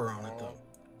a number on it, though.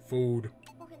 Food.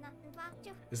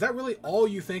 Is that really all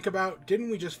you think about?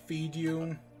 Didn't we just feed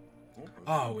you?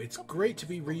 Oh, it's great to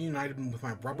be reunited with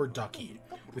my rubber ducky.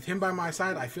 With him by my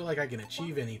side, I feel like I can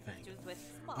achieve anything.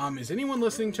 Is anyone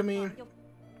listening to me?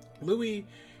 Louis,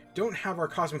 don't have our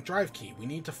cosmic drive key. We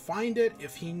need to find it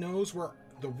if he knows where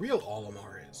the real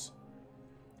Olimar is.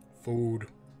 Food.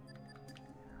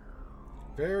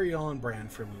 Very on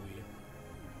brand for Louis.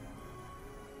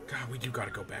 God, we do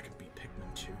gotta go back and beat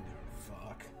Pikmin 2.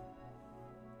 Fuck.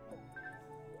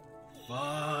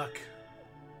 Fuck.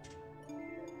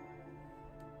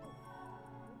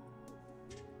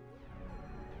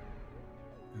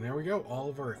 And there we go, all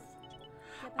of Earth.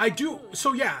 I do,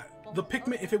 so yeah, the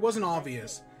Pikmin, if it wasn't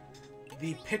obvious,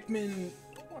 the Pikmin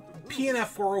PNF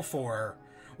 404,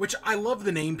 which I love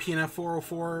the name PNF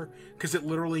 404, because it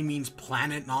literally means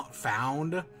planet not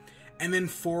found, and then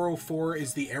 404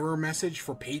 is the error message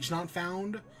for page not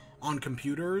found on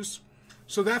computers,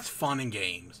 so that's fun in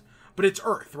games. But it's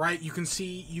Earth, right? You can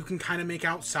see, you can kind of make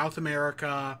out South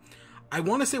America. I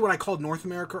want to say what I called North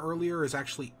America earlier is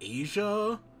actually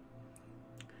Asia.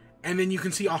 And then you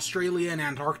can see Australia and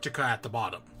Antarctica at the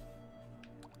bottom.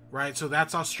 Right? So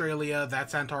that's Australia,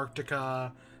 that's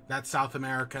Antarctica, that's South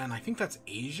America, and I think that's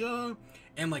Asia.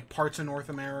 And like parts of North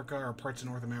America, or parts of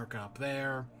North America up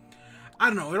there. I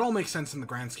don't know, it all makes sense in the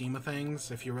grand scheme of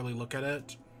things, if you really look at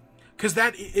it. Because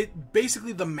it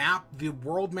basically the map, the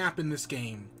world map in this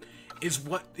game, is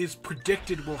what is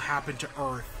predicted will happen to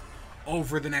Earth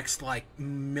over the next, like,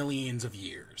 millions of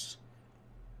years.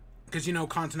 Because, you know,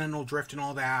 continental drift and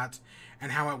all that,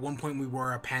 and how at one point we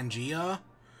were a Pangea.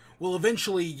 Well,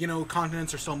 eventually, you know,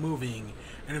 continents are still moving,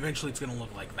 and eventually it's going to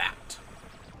look like that.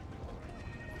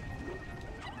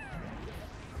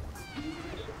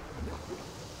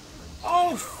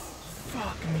 Oh,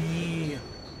 fuck me.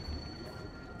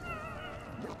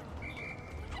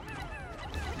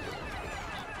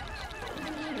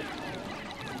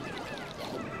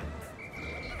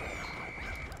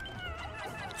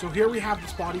 So here we have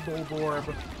this body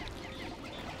bulborb.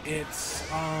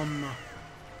 It's,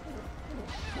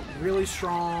 really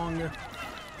strong.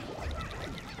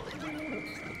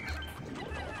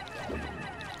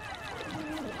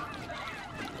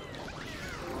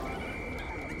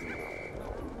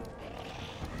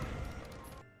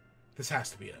 This has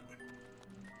to be it.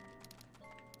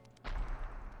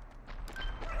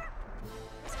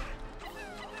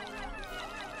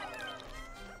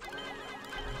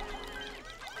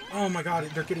 Oh my god,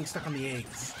 they're getting stuck on the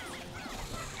eggs.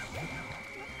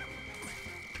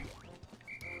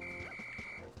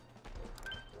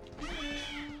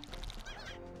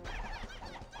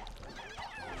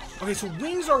 Okay, so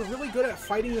wings are really good at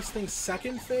fighting this thing's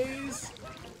second phase.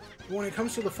 But when it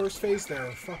comes to the first phase,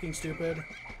 they're fucking stupid.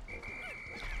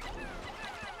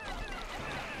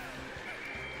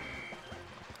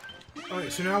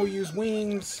 Alright, so now we use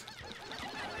wings.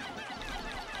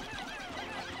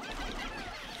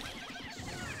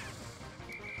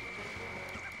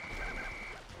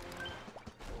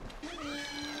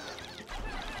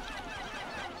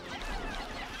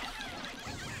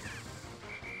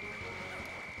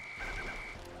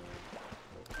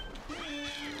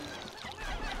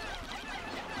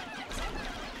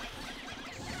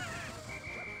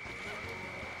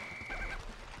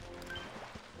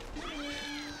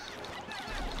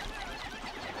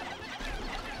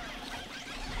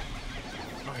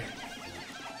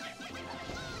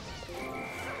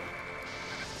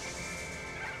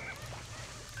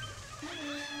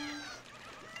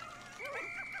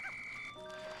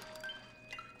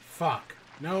 Fuck.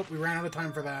 Nope, we ran out of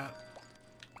time for that.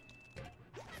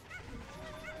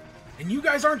 And you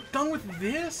guys aren't done with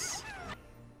this?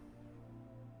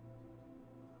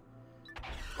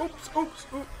 Oops, oops,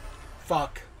 oops.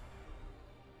 Fuck.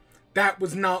 That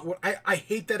was not what... I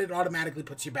hate that it automatically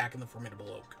puts you back in the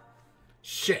Formidable Oak.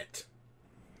 Shit.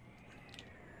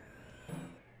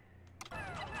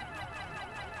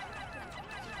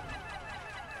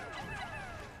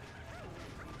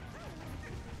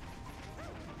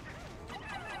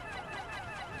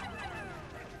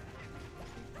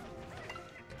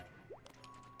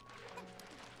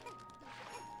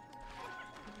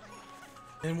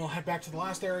 Then we'll head back to the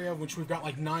last area, which we've got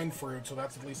like 9 fruit, so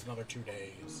that's at least another 2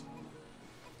 days.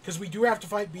 Because we do have to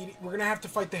fight we're going to have to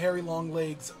fight the hairy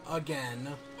longlegs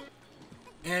again.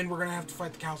 And we're going to have to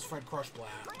fight the calcified crushblat.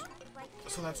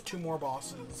 So that's 2 more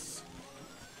bosses.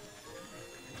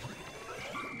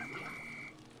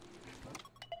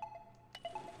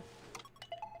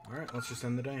 Alright, let's just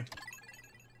end the day.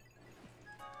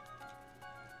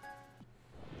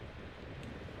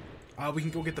 We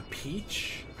can go get the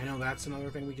peach. I know that's another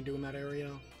thing we can do in that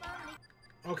area.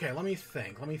 Okay, let me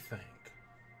think.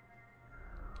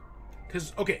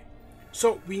 Because, okay,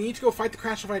 so we need to go fight the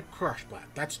calcified crushblat.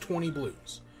 That's 20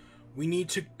 blues. We need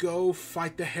to go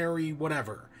fight the hairy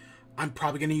whatever. I'm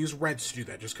probably going to use reds to do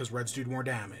that, just because reds do more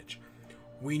damage.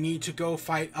 We need to go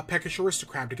fight a peckish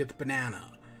aristocrat to get the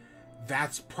banana.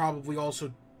 That's probably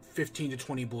also 15 to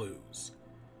 20 blues.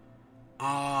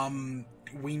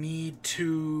 We need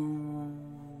to...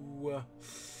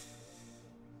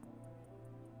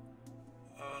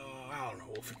 I don't know,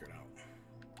 we'll figure it out.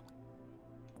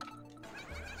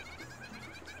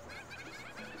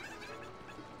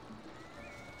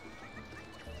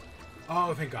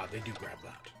 Oh, thank God, they do grab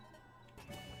that.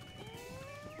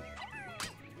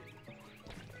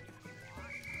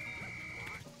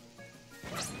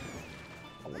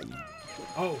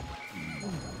 Oh,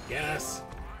 yes.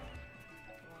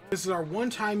 This is our one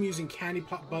time using candy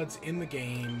pop buds in the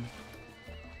game.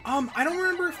 I don't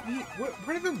remember if what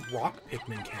are the rock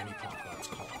Pikmin candy pop buds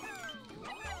called?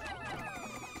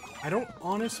 I don't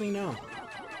honestly know.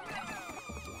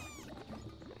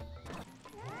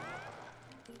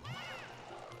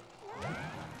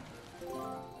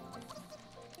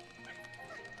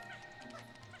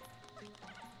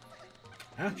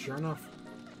 Yeah, sure enough.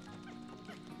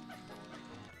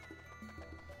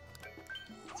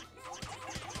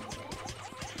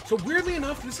 So weirdly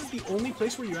enough, this is the only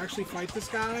place where you actually fight this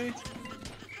guy.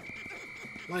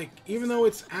 Like, even though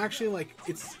it's actually, like,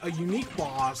 it's a unique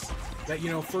boss that, you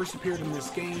know, first appeared in this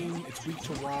game, it's weak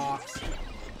to rocks,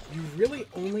 you really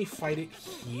only fight it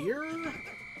here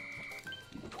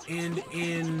and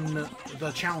in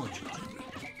the challenge mode.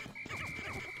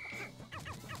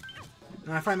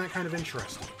 And I find that kind of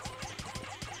interesting.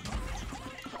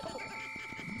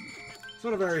 It's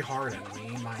not a very hard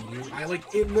enemy, mind you.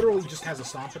 It literally just has a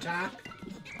stomp attack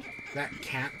that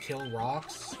can't kill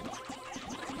rocks.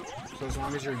 So as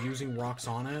long as you're using rocks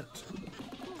on it.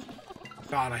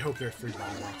 God, I hope there are 3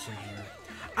 bomb rocks in here.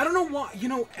 I don't know why, you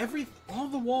know, all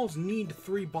the walls need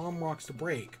 3 bomb rocks to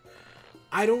break.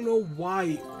 I don't know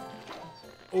why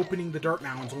opening the Dirt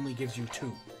Mountains only gives you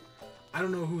 2. I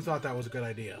don't know who thought that was a good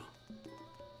idea.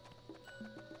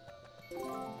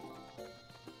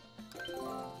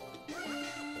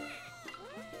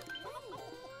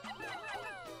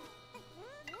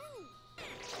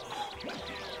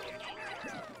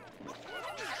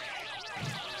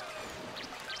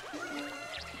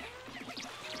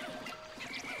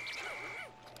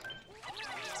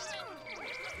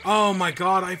 Oh my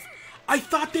God, I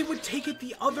thought they would take it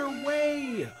the other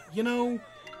way. You know,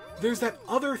 there's that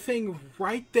other thing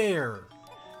right there.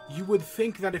 You would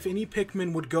think that if any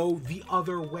Pikmin would go the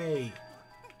other way.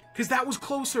 Because that was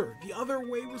closer. The other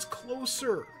way was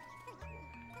closer.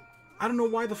 I don't know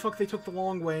why the fuck they took the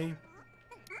long way.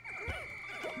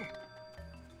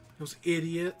 Those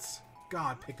idiots.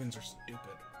 God, Pikmins are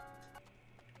stupid.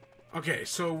 Okay,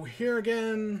 so here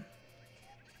again...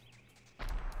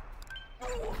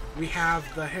 we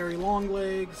have the hairy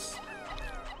longlegs.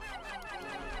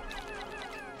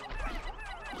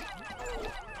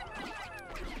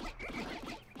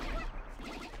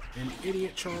 And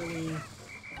Idiot Charlie.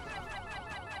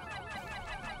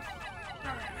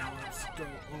 Alright, now let's go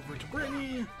over to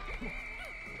Brittany.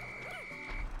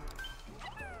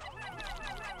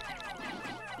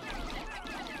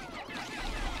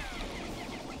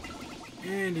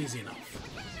 And easy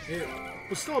enough. It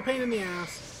was still a pain in the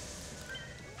ass.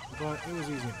 But it was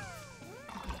easy enough.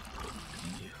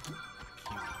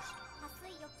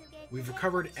 We've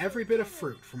recovered every bit of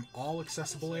fruit from all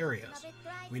accessible areas.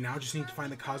 We now just need to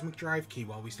find the cosmic drive key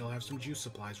while we still have some juice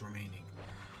supplies remaining.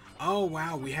 Oh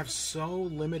wow, we have so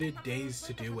limited days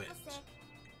to do it.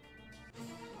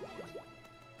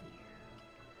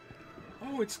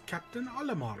 Oh, it's Captain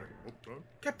Olimar.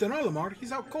 Captain Olimar,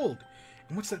 he's out cold.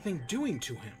 And what's that thing doing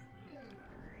to him?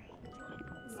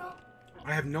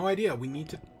 I have no idea. We need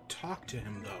to talk to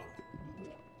him, though.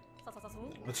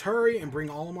 Let's hurry and bring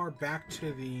Olimar back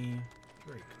to the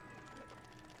break.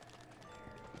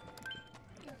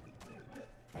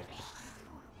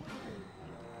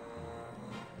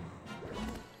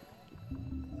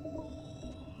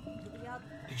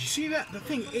 Did you see that? The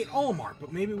thing ate Olimar,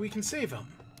 but maybe we can save him.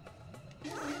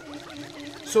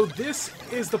 So this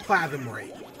is the Plasm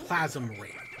Wraith.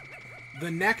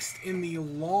 The next in the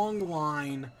long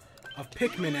line of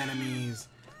Pikmin enemies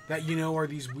that, you know, are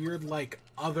these weird, like,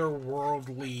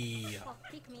 otherworldly,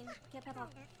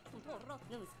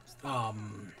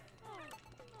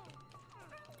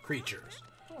 creatures.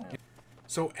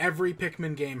 So every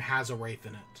Pikmin game has a Wraith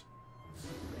in it.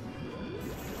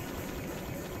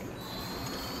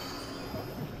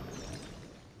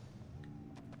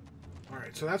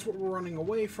 Alright, so that's what we're running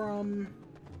away from.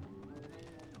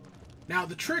 Now,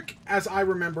 the trick, as I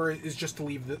remember, is just to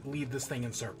leave this thing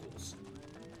in circles.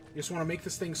 You just want to make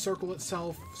this thing circle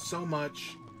itself so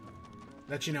much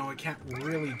that, you know, it can't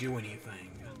really do anything.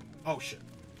 Oh, shit.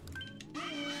 Oh,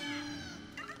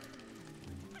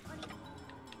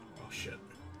 shit.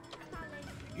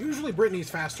 Usually Brittany's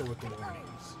faster with the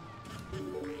warnings.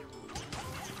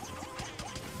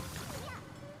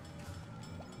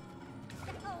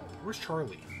 Where's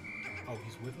Charlie? Oh,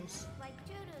 he's with us?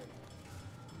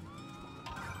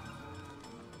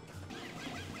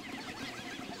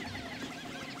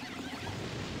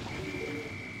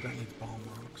 That needs bomb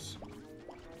rocks.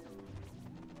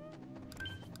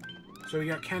 So we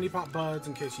got candy pop buds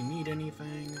in case you need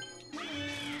anything.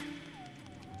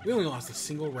 We only lost a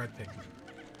single red Pikmin.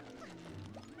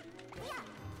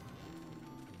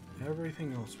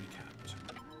 Everything else we kept.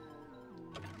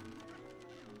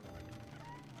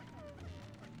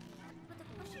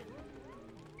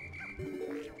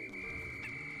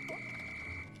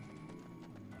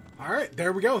 Alright,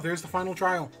 there we go. There's the final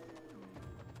trial.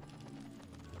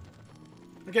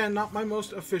 Again, not my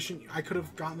most efficient. I could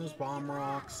have gotten those bomb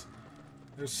rocks.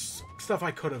 There's stuff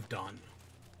I could have done.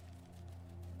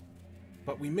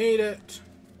 But we made it.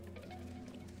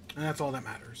 And that's all that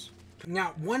matters.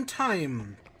 Now, one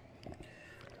time...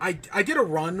 I did a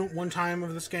run one time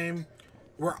of this game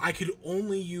where I could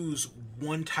only use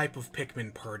one type of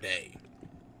Pikmin per day.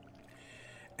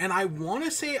 And I want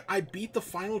to say I beat the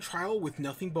final trial with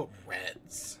nothing but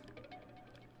reds.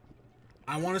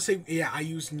 I want to say, yeah, I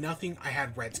used nothing. I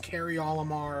had reds carry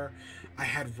Olimar. I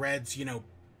had reds, you know,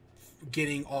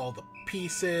 getting all the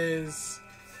pieces.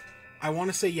 I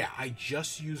want to say, yeah, I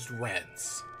just used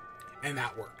reds. And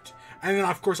that worked. And then,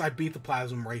 of course, I beat the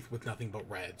Plasm Wraith with nothing but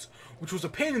reds. Which was a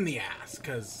pain in the ass,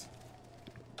 because...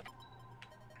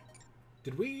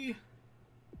 Did we...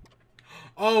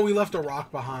 Oh, we left a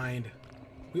rock behind.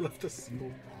 We left a single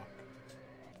rock.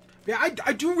 Yeah,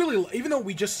 I do really... Even though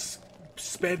we just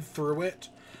sped through it,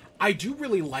 I do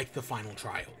really like the final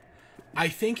trial. I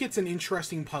think it's an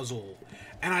interesting puzzle.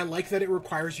 And I like that it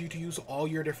requires you to use all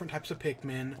your different types of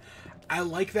Pikmin. I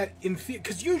like that in...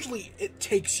 Because usually it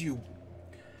takes you...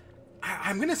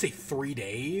 I'm going to say 3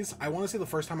 days. I want to say the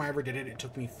first time I ever did it, it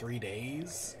took me 3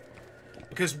 days.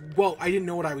 Because, well, I didn't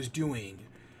know what I was doing.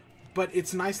 But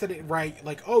it's nice that it, right,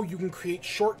 like, oh, you can create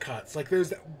shortcuts. Like,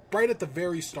 there's, right at the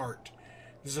very start,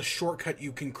 there's a shortcut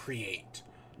you can create.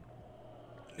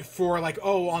 For, like,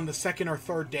 oh, on the second or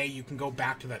third day, you can go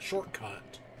back to that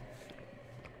shortcut.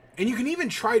 And you can even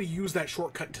try to use that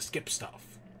shortcut to skip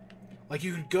stuff. Like,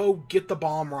 you could go get the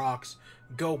bomb rocks,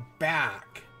 go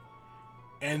back...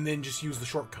 and then just use the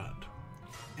shortcut.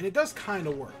 And it does kind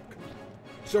of work.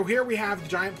 So here we have the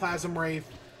giant Plasm Wraith.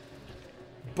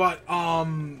 But,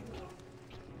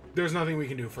 there's nothing we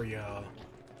can do for you,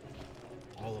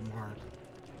 Olimar.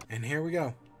 And here we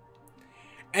go.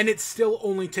 And it's still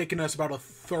only taken us about a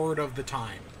third of the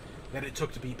time that it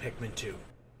took to beat Pikmin 2.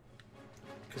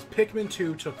 Because Pikmin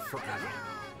 2 took forever.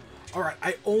 Alright,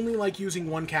 I only like using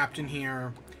one captain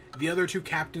here. The other two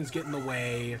captains get in the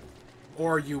way.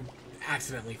 Or you...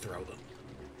 accidentally throw them.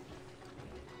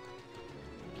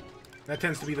 That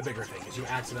tends to be the bigger thing, is you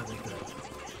accidentally throw them.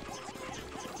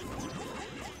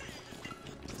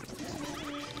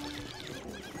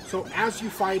 So as you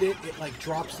fight it, it like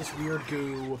drops this weird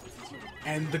goo,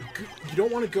 and the goo, you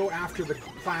don't want to go after the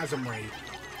Plasm Wraith,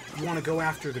 you want to go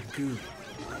after the goo.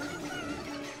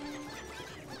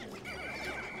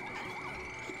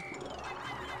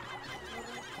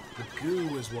 The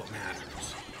goo is what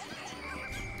matters.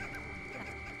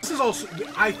 This is also,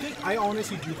 I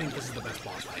honestly do think this is the best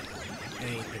boss fight in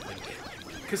any Pikmin game.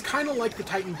 Because kind of like the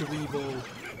Titan Dweevil,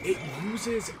 it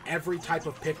uses every type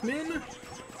of Pikmin,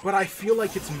 but I feel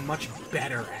like it's much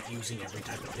better at using every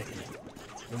type of Pikmin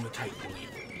than the Titan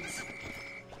Dweevil is.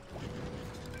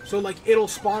 So, like, it'll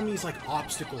spawn these, like,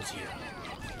 obstacles here.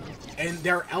 And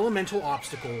they're elemental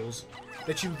obstacles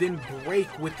that you then break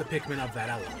with the Pikmin of that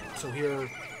element. So here,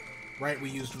 right, we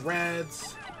used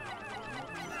reds.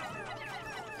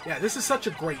 Yeah, this is such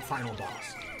a great final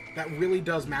boss. That really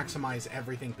does maximize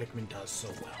everything Pikmin does so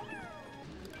well.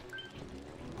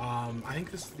 I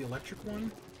think this is the electric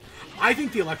one. I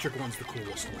think the electric one's the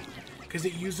coolest one. Because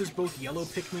it uses both yellow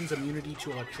Pikmin's immunity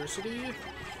to electricity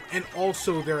and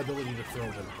also their ability to throw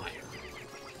them higher.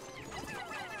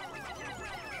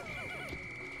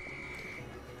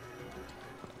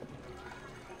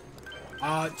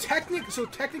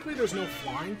 Technically there's no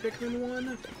flying Pikmin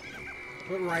one,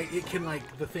 but right, it can,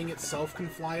 like, the thing itself can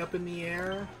fly up in the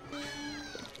air.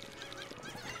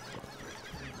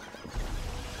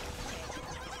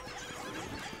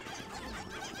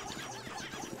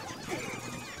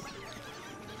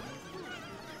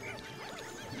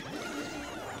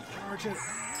 Charge it.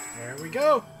 There we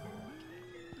go.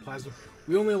 Plasma.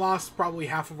 We only lost probably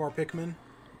half of our Pikmin.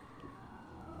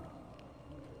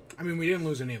 I mean, we didn't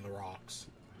lose any of the rocks,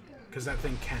 because that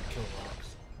thing can't kill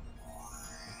rocks.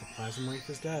 But the Plasma Wraith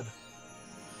is dead.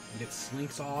 And it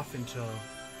slinks off into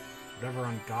whatever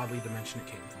ungodly dimension it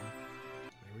came from.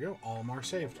 There we go, Olimar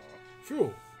saved.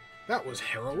 Phew, that was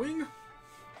harrowing.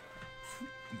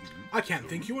 I can't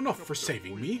thank you enough for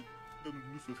saving me.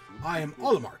 I am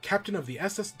Olimar, captain of the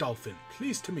SS Dolphin.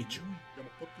 Pleased to meet you.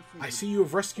 I see you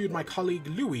have rescued my colleague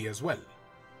Louis as well.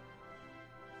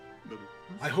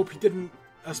 I hope he didn't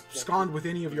abscond with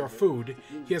any of your food.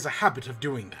 He has a habit of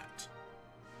doing that.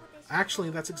 Actually,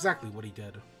 that's exactly what he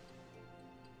did.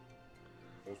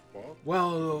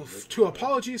 Well, to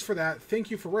apologies for that, thank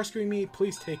you for rescuing me.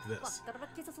 Please take this.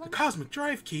 The Cosmic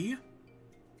Drive Key.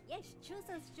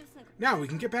 Now we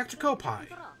can get back to Kopai.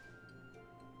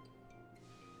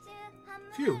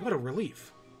 Phew, what a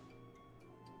relief.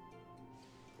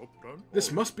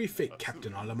 This must be fate,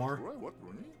 Captain Olimar.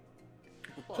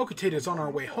 Hocotate is on our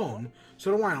way home,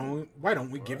 so why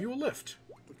don't we give you a lift?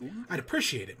 I'd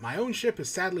appreciate it. My own ship is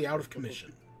sadly out of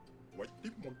commission.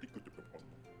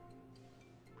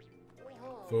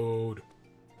 Food.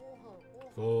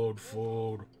 Food,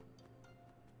 food.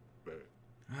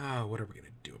 Ah, what are we gonna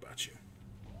do about you?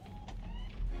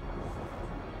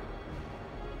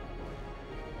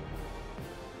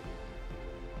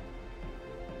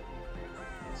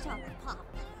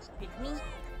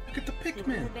 Look at the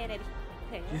Pikmin!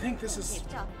 Do you think this is...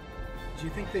 Do you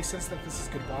think they sense that this is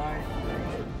goodbye?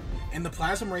 And the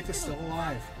Plasma Wraith is still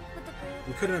alive.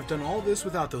 We couldn't have done all this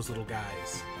without those little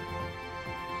guys.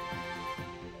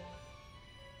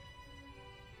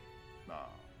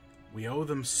 We owe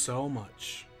them so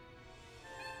much.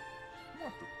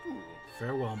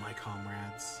 Farewell, my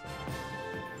comrades.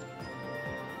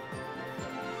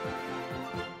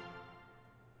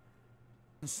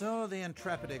 And so the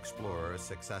intrepid explorers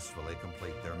successfully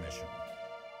complete their mission.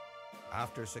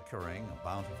 After securing a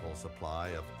bountiful supply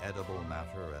of edible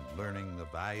matter and learning the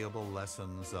valuable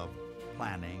lessons of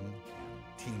planning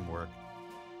and teamwork,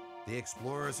 the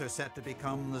explorers are set to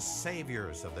become the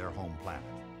saviors of their home planet.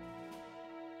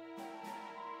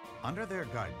 Under their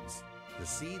guidance, the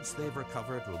seeds they've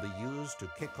recovered will be used to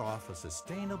kick off a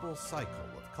sustainable cycle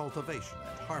of cultivation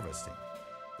and harvesting,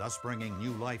 thus bringing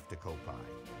new life to Kopai.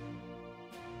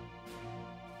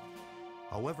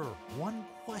 However, one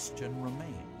question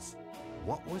remains.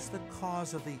 What was the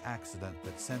cause of the accident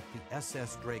that sent the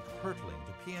SS Drake hurtling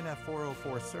to PNF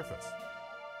 404's surface?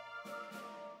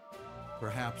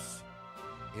 Perhaps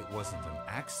it wasn't an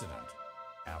accident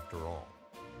after all.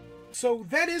 So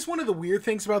that is one of the weird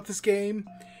things about this game,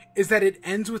 is that it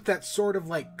ends with that sort of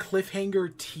like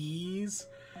cliffhanger tease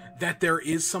that there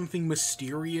is something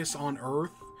mysterious on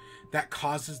Earth that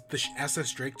causes the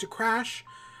SS Drake to crash.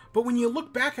 But when you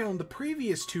look back on the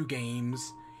previous two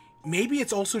games, maybe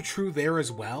it's also true there as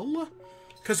well.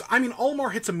 Because, I mean,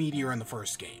 Olimar hits a meteor in the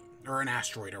first game, or an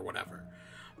asteroid or whatever.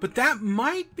 But that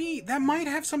might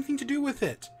have something to do with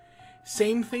it.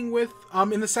 Same thing with,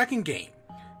 in the second game.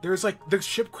 There's like, the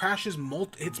ship crashes,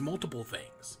 hits multiple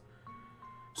things.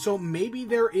 So maybe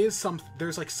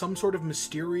there's like some sort of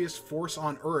mysterious force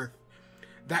on Earth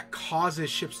that causes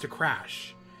ships to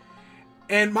crash.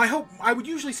 And my hope, I would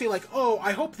usually say like, oh,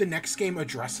 I hope the next game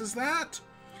addresses that.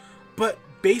 But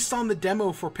based on the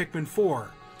demo for Pikmin 4,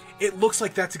 it looks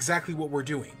like that's exactly what we're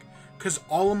doing. Because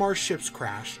Olimar's ships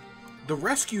crash, the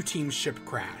rescue team's ship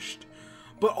crashed.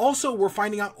 But also, we're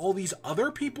finding out all these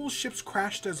other people's ships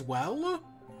crashed as well.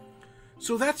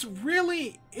 So that's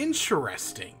really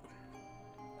interesting.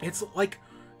 It's like,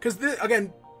 because,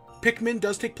 again, Pikmin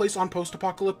does take place on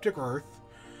post-apocalyptic Earth.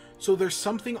 So there's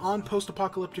something on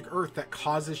post-apocalyptic Earth that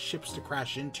causes ships to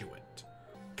crash into it.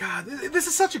 God, this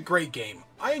is such a great game.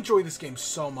 I enjoy this game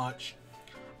so much.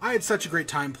 I had such a great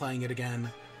time playing it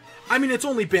again. I mean, it's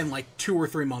only been like 2 or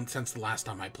 3 months since the last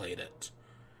time I played it.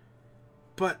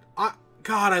 But,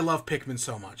 God, I love Pikmin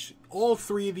so much. All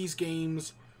 3 of these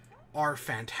games are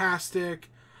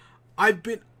fantastic. I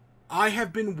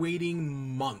have been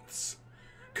waiting months.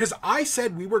 Because I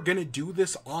said we were going to do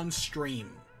this on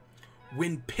stream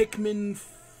when Pikmin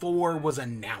 4 was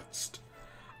announced.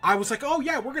 I was like, oh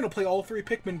yeah, we're going to play all 3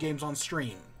 Pikmin games on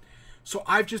stream. So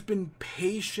I've just been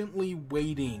patiently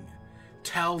waiting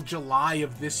till July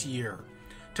of this year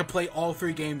to play all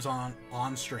 3 games on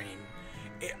stream.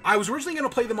 I was originally going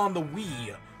to play them on the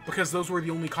Wii because those were the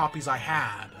only copies I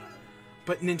had.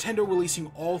 But Nintendo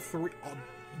releasing all 3,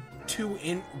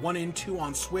 1 and 2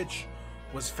 on Switch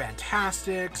was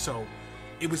fantastic. So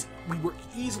we were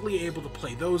easily able to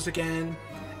play those again.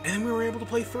 And then we were able to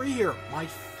play 3 here, my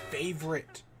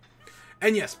favorite.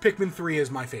 And yes, Pikmin 3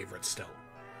 is my favorite still.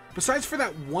 Besides for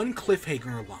that one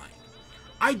cliffhanger line,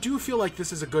 I do feel like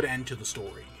this is a good end to the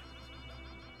story.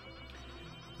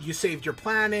 You saved your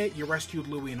planet, you rescued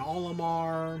Louie and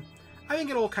Olimar. I think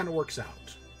it all kind of works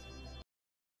out.